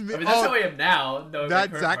 Is this me? I mean, that's how I am now.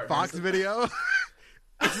 That Zach Fox video.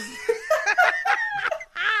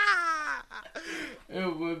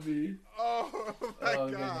 It would be. Oh my god.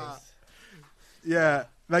 Goodness. Yeah,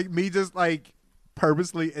 like me just like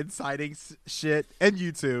purposely inciting shit, and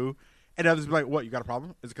you too, and others be like, "What? You got a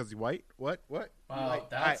problem? Is it because he's white? What? What?" Wow,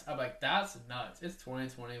 like, I'm like, that's nuts. It's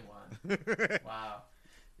 2021. Wow.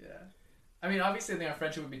 Yeah. I mean, obviously, I think our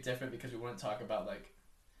friendship would be different because we wouldn't talk about like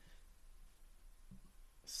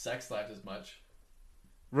sex lives as much.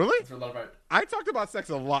 Really? For a lot of our... I talked about sex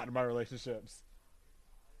a lot in my relationships.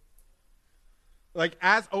 Like,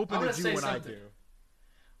 as open as you and I do.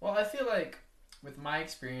 Well, I feel like with my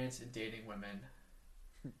experience in dating women...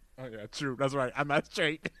 Oh, yeah, true. That's right. I'm not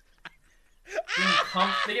straight.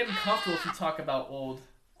 They get uncomfortable if you talk about old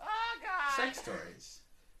sex stories.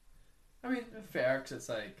 I mean, fair, because it's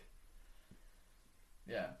like...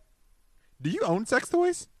 Yeah. Do you own sex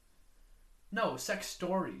toys? No, sex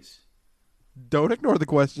stories. Don't ignore the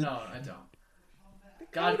question. No, I don't.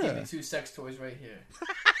 God gave me 2 sex toys right here.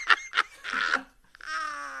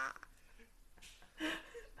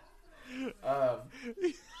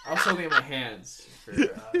 I'm holding in my hands for you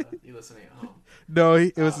listening at home. No,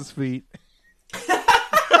 it was his feet.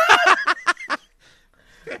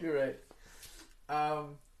 You're right.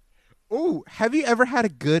 Ooh, have you ever had a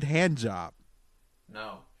good hand job?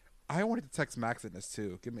 No. I wanted to text Max in this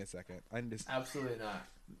too. Give me a second. Absolutely not.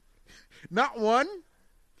 Not one?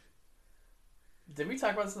 Did we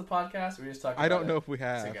talk about this in the podcast? Or we just talked about I don't know if we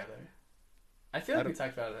have. Together. I feel like we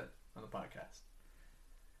talked about it on the podcast.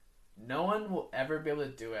 No one will ever be able to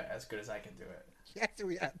do it as good as I can do it. Yes,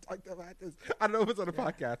 we have talked about this. I don't know if it's on the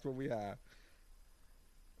podcast, but we have.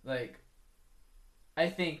 Like, I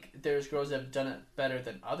think there's girls that have done it better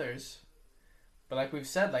than others. But like we've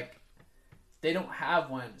said, like, they don't have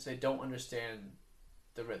one, so they don't understand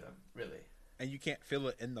the rhythm, really. And you can't feel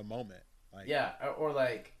it in the moment. Like, yeah, or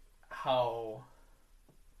like how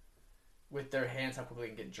with their hands, how quickly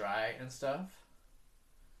they can get dry and stuff.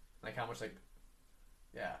 Like how much, like,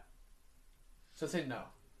 yeah. So say no.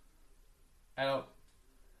 I don't.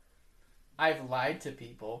 I've lied to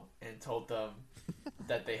people and told them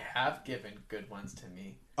that they have given good ones to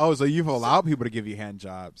me. Oh, so you've allowed people to give you hand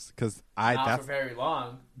jobs? Because not for very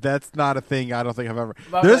long. That's not a thing. I don't think I've ever.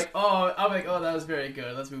 But I'm like, oh, that was very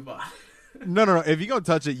good. Let's move on. No. If you're gonna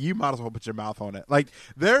touch it, you might as well put your mouth on it. Like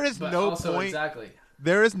there is no point. Exactly.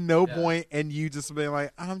 There is no point in you just being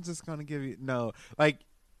like, I'm just gonna give you no. Like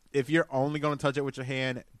if you're only gonna touch it with your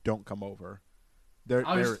hand, don't come over.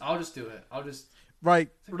 I'll just do it. Right.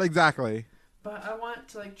 Exactly. But I want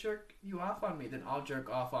to like jerk you off on me, then I'll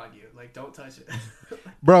jerk off on you. Like, don't touch it.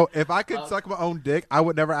 Bro, if I could suck my own dick, I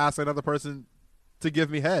would never ask another person to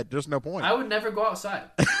give me head. There's no point. I would never go outside.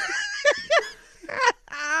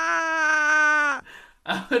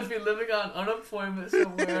 I would be living on unemployment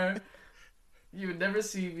somewhere. You would never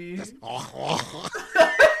see me.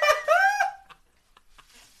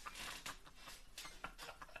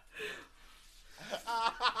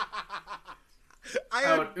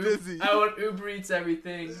 I would Uber Eats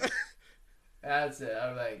everything. That's it.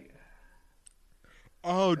 I'm like...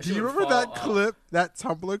 Oh, do you remember that clip, that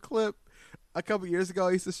Tumblr clip a couple years ago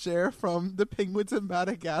I used to share from the penguins in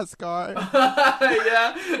Madagascar?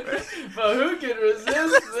 Yeah. But who can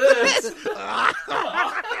resist this?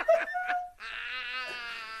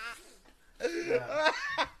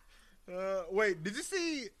 Wait, did you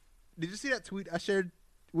see that tweet I shared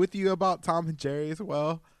with you about Tom and Jerry as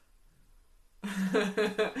well?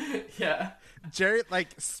 Yeah. Jerry like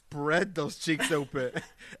spread those cheeks open.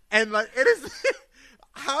 And like it is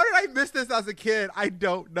how did I miss this as a kid? I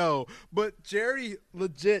don't know. But Jerry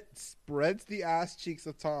legit spreads the ass cheeks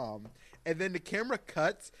of Tom. And then the camera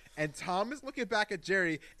cuts and Tom is looking back at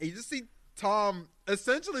Jerry and you just see Tom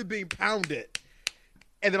essentially being pounded.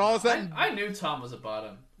 And then all of a sudden I knew Tom was a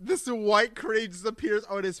bottom. This white cream just appears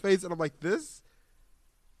on his face and I'm like,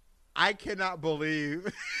 I cannot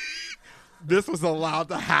believe this was allowed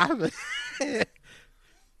to happen.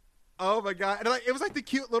 Oh my god! And like, it was like the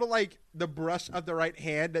cute little like the brush of the right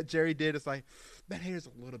hand that Jerry did. It's like that hair's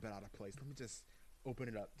a little bit out of place. Let me just open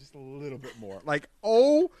it up just a little bit more. Like,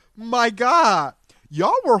 oh my god,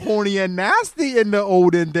 y'all were horny and nasty in the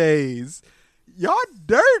olden days. Y'all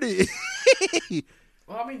dirty.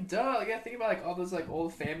 Well, I mean, duh. Like, I think about like all those like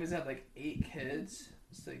old families that had like 8 kids.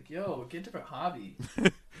 It's like, yo, get a different hobby.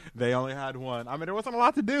 They only had one. I mean, there wasn't a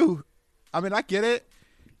lot to do. I mean, I get it.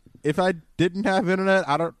 if I didn't have internet,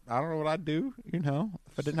 I don't know what I'd do. You know,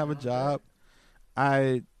 if I didn't have a job,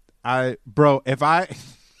 bro, if I,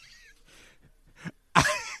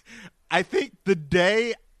 I think the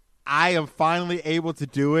day I am finally able to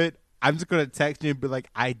do it, I'm just gonna text you and be like,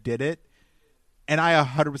 I did it, and I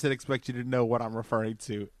 100% expect you to know what I'm referring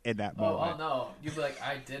to in that moment. Oh no, you'd be like,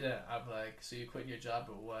 I did it. I'm like, so you quit your job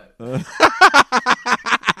or what? Like,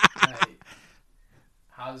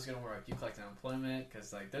 how's this gonna work? You collect unemployment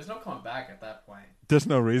because like, there's no coming back at that point. There's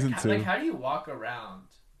no reason Like, to. like, how do you walk around?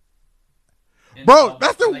 Bro,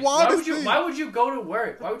 that's the wildest thing. Why would you go to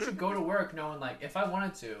work? Why would you go to work knowing like if I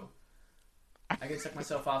wanted to, I could suck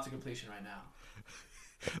myself off to completion right now.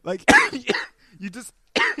 Like you just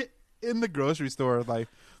in the grocery store, like,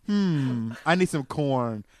 I need some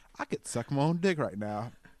corn. I could suck my own dick right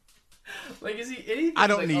now. Like, is he anything? I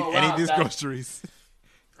don't like, need any of these groceries.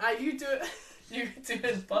 You do it. You do it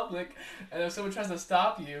in public, and if someone tries to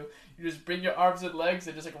stop you, you just bring your arms and legs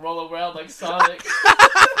and just like roll around like Sonic.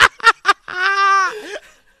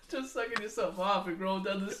 Just sucking yourself off and rolling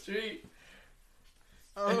down the street.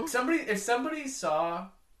 Oh. If somebody saw,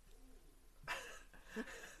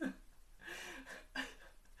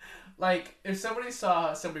 like, if somebody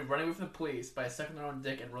saw somebody running away from the police by sucking their own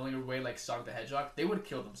dick and rolling away like Sonic the Hedgehog, they would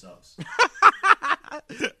kill themselves.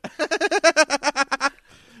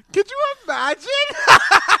 Could you imagine?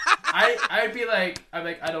 I'd be like, I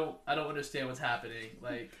don't understand what's happening.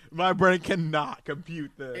 Like, my brain cannot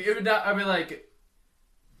compute this. It would not. I'd be like,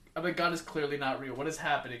 God is clearly not real. What is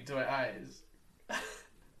happening to my eyes?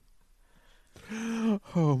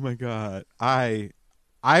 Oh my god, I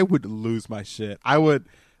would lose my shit. I would.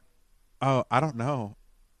 Oh, I don't know.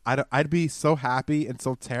 I'd be so happy and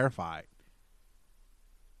so terrified.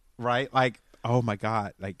 Right? Like, oh my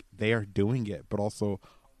god, like they are doing it, but also,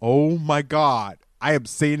 oh my god, I am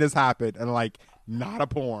seeing this happen, and like, not a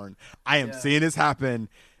porn. I am seeing this happen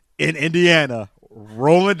in Indiana,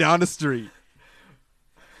 rolling down the street.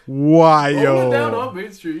 Why, yo? Rolling down on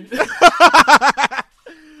Main Street.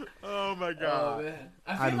 Oh my god. Oh man,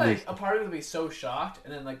 I feel like a part of it would be so shocked,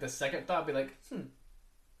 and then like the second thought would be like,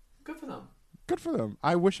 good for them. Good for them.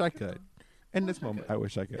 I wish I could. In this moment, I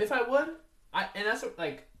wish I could. If I would, and that's what,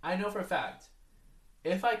 like, I know for a fact,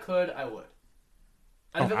 if I could, I would.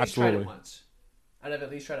 I'd have at least tried it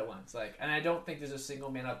once. Like, and I don't think there's a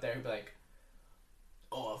single man out there who'd be like,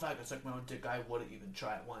 oh, if I could suck my own dick, I wouldn't even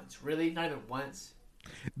try it once. Really? Not even once?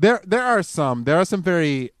 There are some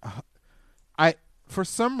very, for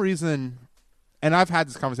some reason, and I've had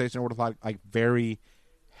this conversation with like very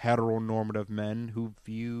heteronormative men who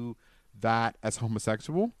view that as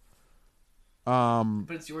homosexual. But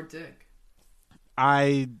it's your dick.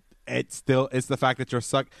 It's the fact that you're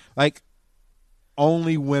like,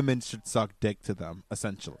 only women should suck dick to them,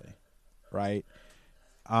 essentially, right?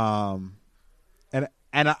 And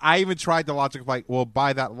I even tried the logic of like, well,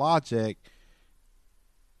 by that logic,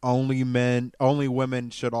 only women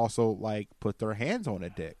should also like put their hands on a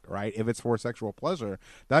dick, right? If it's for sexual pleasure,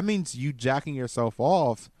 that means you jacking yourself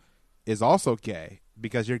off is also gay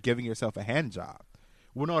because you're giving yourself a hand job.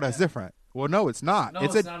 Well, no, that's different. Well, no, it's not. No,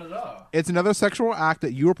 it's not at all. It's another sexual act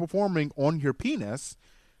that you are performing on your penis.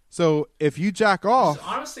 So if you jack off,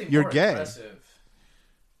 honestly you're more gay. Aggressive.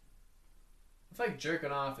 I feel like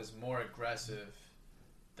jerking off is more aggressive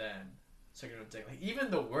than sucking on a dick. Like,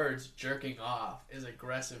 even the words jerking off is an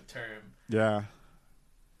aggressive term. Yeah.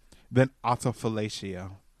 Then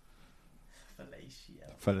autofellatio.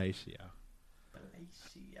 Fellatio.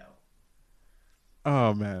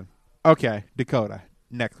 Oh man. Okay, Dakota.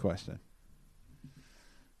 Next question.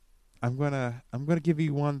 I'm gonna give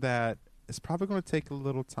you one that is probably gonna take a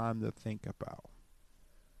little time to think about.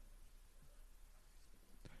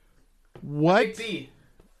 What? Big B.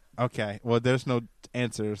 Okay. Well, there's no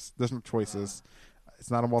answers. There's no choices.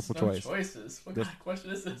 It's not a multiple choice. Choices. What kind of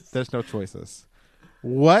question is this? There's no choices.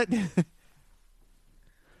 What?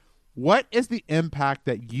 What is the impact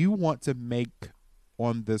that you want to make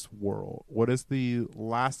on this world? What is the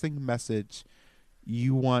lasting message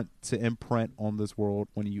you want to imprint on this world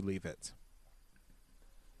when you leave it?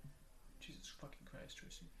 Jesus fucking Christ,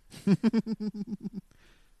 Tracy.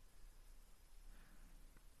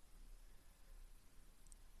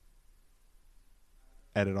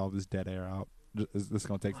 Edit all this dead air out. This is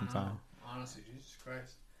gonna take some time. Honestly, Jesus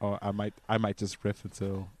Christ. Oh, I might just riff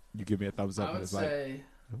until you give me a thumbs up. I would say,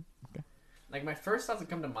 oh, okay. Like, my first thought that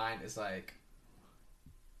come to mind is like,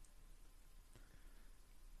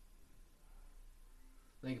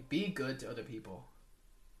 be good to other people.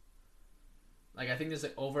 Like, I think there's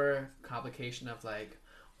like over complication of like,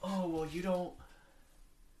 oh well, you don't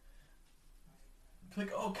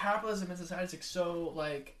like, oh, capitalism and society is like so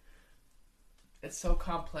like it's so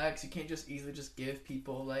complex. You can't just easily just give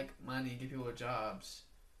people like money, give people jobs.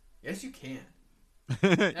 Yes, you can.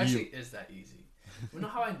 It actually is that easy. You know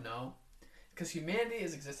how I know? Because humanity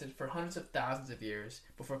has existed for hundreds of thousands of years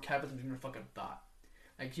before capitalism even fucking thought.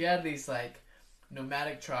 Like, you had these, like,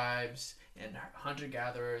 nomadic tribes and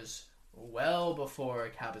hunter-gatherers well before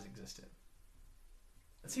capitalism existed.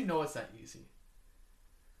 That's how you know it's that easy.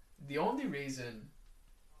 The only reason,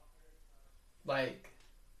 like,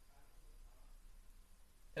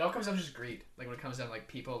 it all comes down to just greed. Like, when it comes down to, like,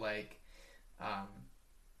 people, like,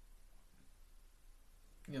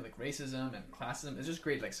 you know, like racism and classism, it's just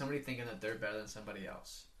great. Like somebody thinking that they're better than somebody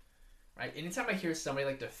else, right? Anytime I hear somebody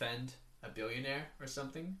like defend a billionaire or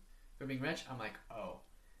something for being rich, I'm like, oh,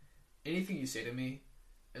 anything you say to me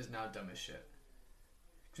is now dumb as shit.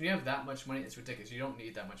 Because when you have that much money, it's ridiculous. You don't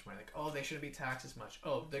need that much money. Like, oh, they shouldn't be taxed as much.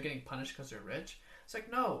 Oh, they're getting punished because they're rich. It's like,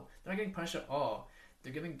 no, they're not getting punished at all.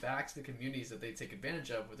 They're giving back to the communities that they take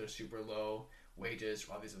advantage of with their super low wages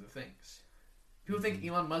or all these other things. People think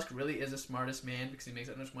Elon Musk really is the smartest man because he makes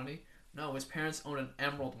that much money. No, his parents own an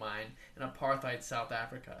emerald mine in apartheid South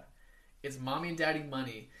Africa. It's mommy and daddy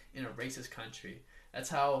money in a racist country. That's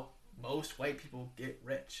how most white people get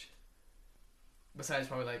rich. Besides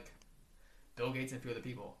probably like Bill Gates and a few other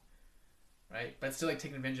people. Right? But still like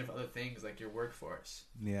taking advantage of other things like your workforce.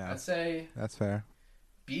 Yeah. I'd say that's fair.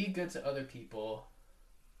 Be good to other people.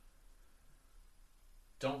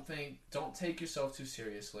 Don't take yourself too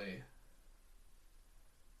seriously.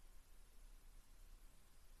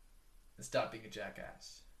 And stop being a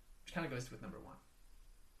jackass. Which kind of goes with number one.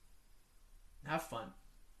 Have fun.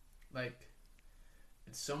 Like,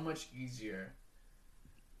 it's so much easier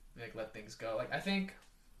to like let things go. Like, I think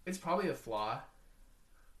it's probably a flaw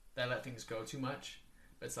that I let things go too much.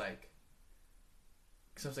 But it's like,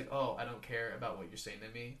 because I was like, oh, I don't care about what you're saying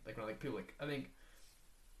to me. Like, when like people like, I think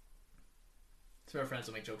some of our friends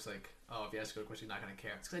will make jokes like, oh, if you ask a question, you're not going to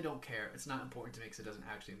care. It's because I don't care. It's not important to me because it doesn't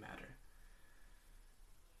actually matter.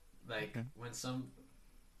 Like, when some...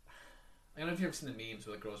 I don't know if you've ever seen the memes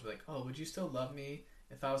where the girls be like, oh, would you still love me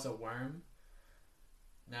if I was a worm?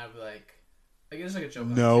 And I'd be like it's like a joke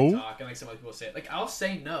on TikTok, and like some other people say it. Like, I'll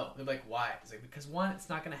say no. They're like, why? It's like, because one, it's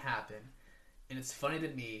not going to happen. And it's funny to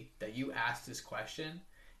me that you asked this question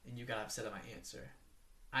and you got upset at my answer.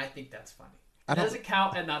 I think that's funny. It doesn't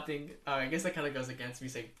count at nothing. I guess that kind of goes against me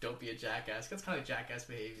saying, don't be a jackass. That's kind of jackass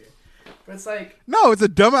behavior. But it's like... No, it's a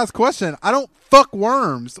dumbass question. I don't fuck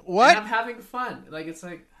worms. What? And I'm having fun. Like, it's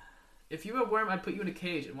like, if you were a worm, I'd put you in a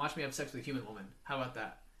cage and watch me have sex with a human woman. How about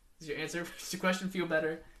that? Does your answer, does your question feel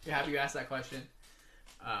better? You're happy you asked that question?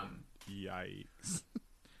 Yikes.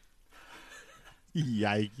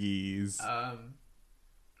 Yikes.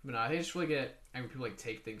 But no, I think I just really get angry when people like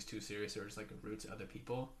take things too serious or just like rude to other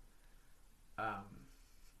people.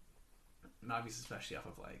 And obviously, especially off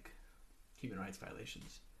of like human rights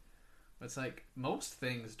violations. But it's like most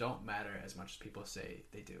things don't matter as much as people say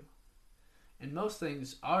they do, and most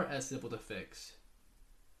things are as simple to fix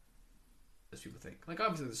as people think. Like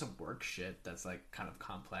obviously, there's some work shit that's like kind of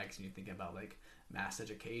complex, and you're thinking about like mass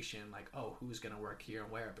education, like oh, who's gonna work here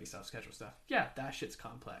and where based off schedule stuff. Yeah, that shit's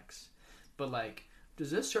complex. But like,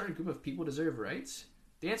 does this certain group of people deserve rights?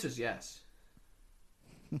 The answer is yes.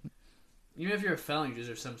 Even if you're a felon, you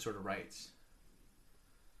deserve some sort of rights.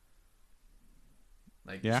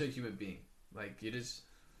 Like, you're a human being. Like, you just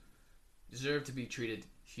deserve to be treated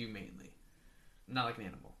humanely. Not like an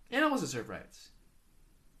animal. Animals deserve rights.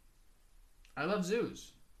 I love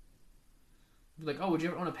zoos. Like, oh, would you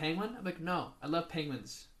ever own a penguin? I'm like, no. I love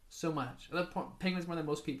penguins so much. I love penguins more than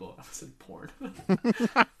most people. I said porn.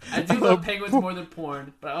 I do love penguins more than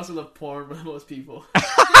porn, but I also love porn more than most people.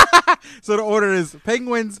 So the order is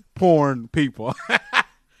penguins, porn, people.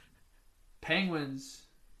 Penguins,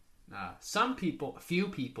 some people, a few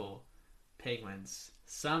people, penguins,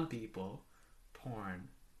 some people, porn,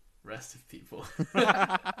 rest of people.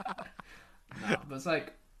 No, but it's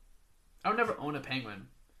like, I would never own a penguin.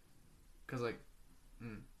 Because like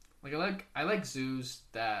I like zoos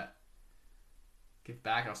that give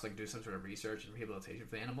back. I also like do some sort of research and rehabilitation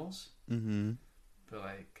for the animals. Mm-hmm. But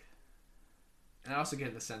like, and I also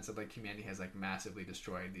get the sense that like humanity has like massively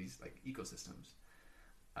destroyed these like ecosystems,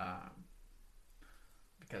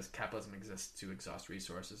 because capitalism exists to exhaust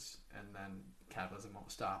resources, and then capitalism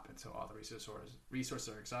won't stop until all the resources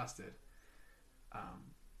are exhausted,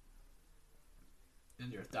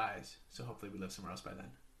 and the earth dies. So hopefully we live somewhere else by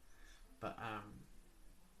then. But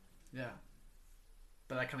yeah,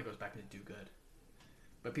 but that kind of goes back to do good.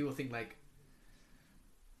 But people think like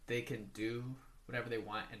they can do whatever they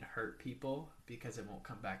want and hurt people because it won't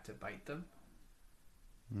come back to bite them.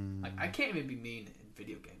 Like I can't even be mean in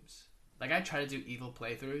video games. Like, I try to do evil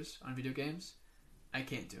playthroughs on video games. I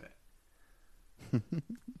can't do it.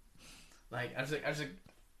 Like, I was like, I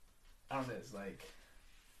don't know, it's like,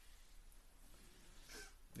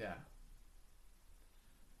 yeah.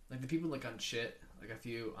 Like, the people, like, on shit, like, a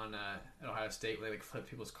few on, at Ohio State, where they, like, flip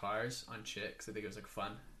people's cars on shit, because they think it was, like,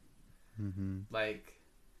 fun. Mm-hmm. Like,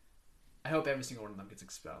 I hope every single one of them gets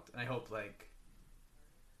expelled. And I hope, like,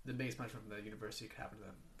 the biggest punishment from the university could happen to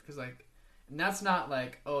them. Because, like, and that's not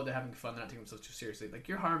like, oh, they're having fun, they're not taking themselves too seriously. Like,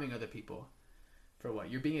 you're harming other people. For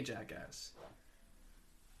what? You're being a jackass.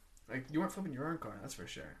 Like, you weren't flipping your own car, that's for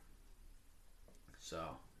sure.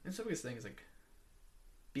 So, it's the biggest thing is, like,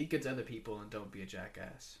 be good to other people and don't be a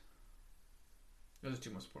jackass. Those are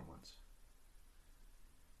two most important ones.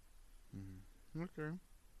 Okay.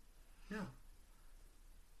 Yeah.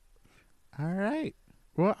 All right.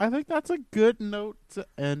 Well, I think that's a good note to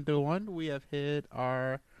end on. We have hit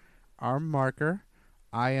our marker.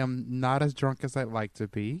 I am not as drunk as I'd like to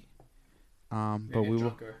be. But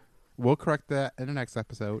we'll correct that in the next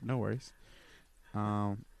episode. No worries.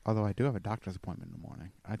 Although I do have a doctor's appointment in the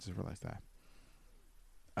morning. I just realized that.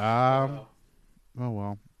 Oh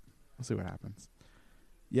well. We'll see what happens.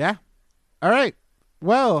 Yeah. All right.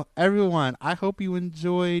 Well, everyone, I hope you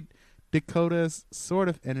enjoyed Dakota's sort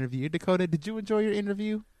of interview. Dakota, did you enjoy your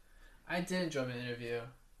interview? I did enjoy my interview.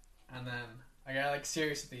 And then I got, like,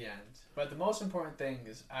 serious at the end. But the most important thing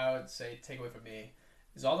is, I would say, take away from me,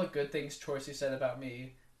 is all the good things Chorsey said about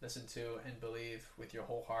me, listen to and believe with your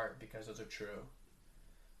whole heart, because those are true.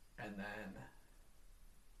 And then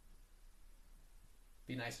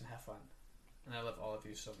be nice and have fun. And I love all of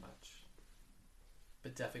you so much.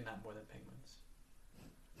 But definitely not more than penguins.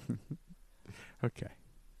 Okay.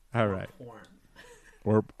 All right.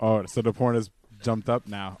 Porn. So the porn has jumped up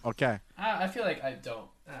now. Okay. I feel like I don't.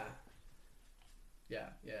 Yeah.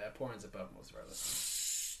 Porn's above most of our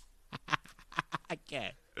listeners.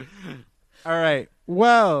 Okay. All right.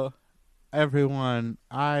 Well, everyone,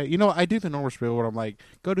 I do the normal spiel where I'm like,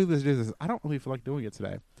 go do this. I don't really feel like doing it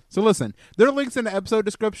today. So listen, there are links in the episode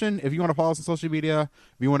description. If you want to follow us on social media,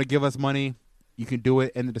 if you want to give us money, you can do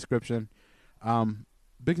it in the description.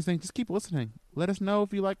 Biggest thing, just keep listening. Let us know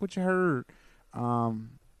if you like what you heard.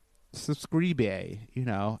 Subscribe,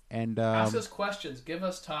 and ask us questions. Give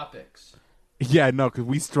us topics. Yeah, no, because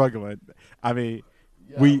we struggling. I mean,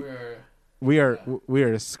 yeah, we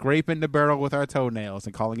are scraping the barrel with our toenails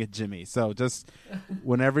and calling it Jimmy. So just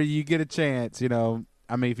whenever you get a chance, I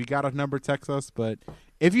mean, if you got a number, text us. But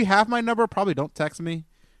if you have my number, probably don't text me.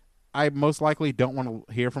 I most likely don't want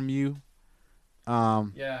to hear from you.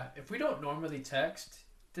 Yeah, if we don't normally text,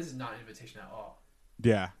 this is not an invitation at all.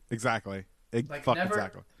 Yeah, exactly.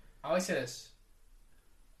 Exactly. I always say this.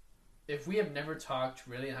 If we have never talked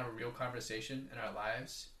really and have a real conversation in our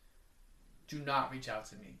lives, do not reach out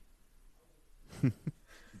to me.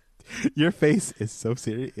 Your face is so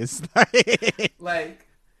serious. like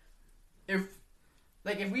if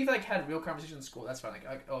we've like had real conversations in school, that's fine.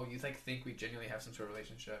 Like oh, you like think we genuinely have some sort of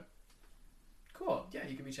relationship. Cool. Yeah,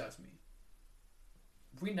 you can reach out to me.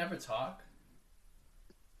 If we never talk,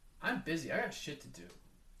 I'm busy. I got shit to do.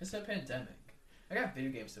 It's a pandemic. I got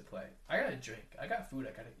video games to play. I gotta drink. I got food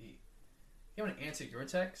I gotta eat. You want to answer your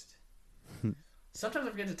text? Sometimes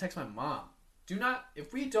I forget to text my mom.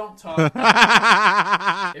 If we don't talk,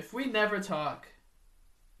 if we never talk,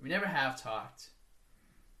 we never have talked,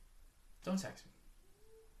 don't text me.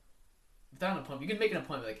 Without an appointment, you can make an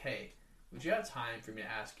appointment like, hey, would you have time for me to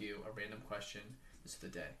ask you a random question this is the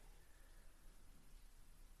day?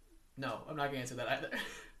 No, I'm not going to answer that either.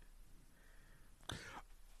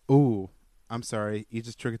 Ooh, I'm sorry. You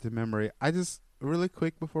just triggered the memory. Really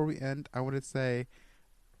quick before we end, I want to say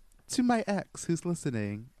to my ex who's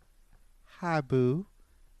listening, hi, boo.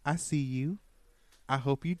 I see you. I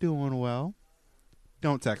hope you're doing well.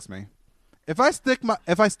 Don't text me. If I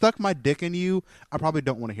stuck my dick in you, I probably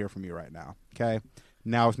don't want to hear from you right now. Okay?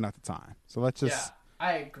 Now is not the time. So let's just... Yeah,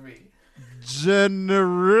 I agree. General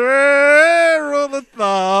rule of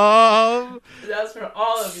thumb. That's for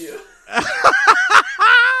all of you.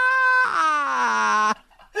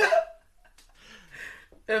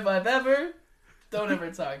 If I've ever, don't ever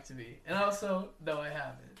talk to me. And also, no, I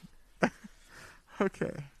haven't.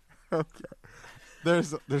 Okay.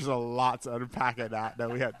 There's a lot to unpack in that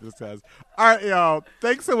we have to discuss. All right, y'all.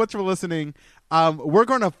 Thanks so much for listening. We're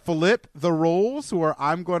going to flip the roles where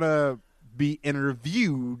I'm going to be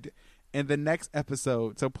interviewed in the next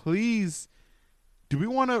episode. So please, do we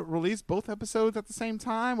want to release both episodes at the same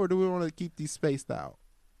time, or do we want to keep these spaced out?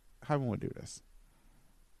 How do we want to do this?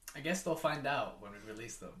 I guess they'll find out when we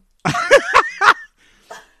release them.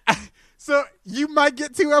 So you might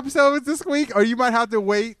get 2 episodes this week, or you might have to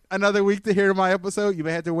wait another week to hear my episode. You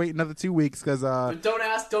may have to wait another 2 weeks because. But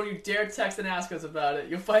don't you dare text and ask us about it.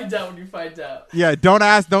 You'll find out when you find out. Yeah, don't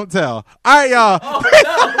ask, don't tell. All right, y'all. Oh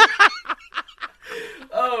no.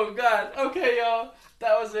 Oh God. Okay, y'all.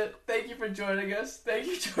 That was it. Thank you for joining us. Thank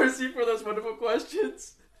you, Jorsey, for those wonderful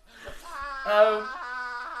questions. All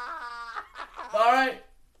right.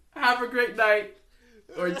 Have a great night,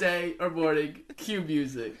 or day, or morning. Cue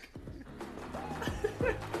music.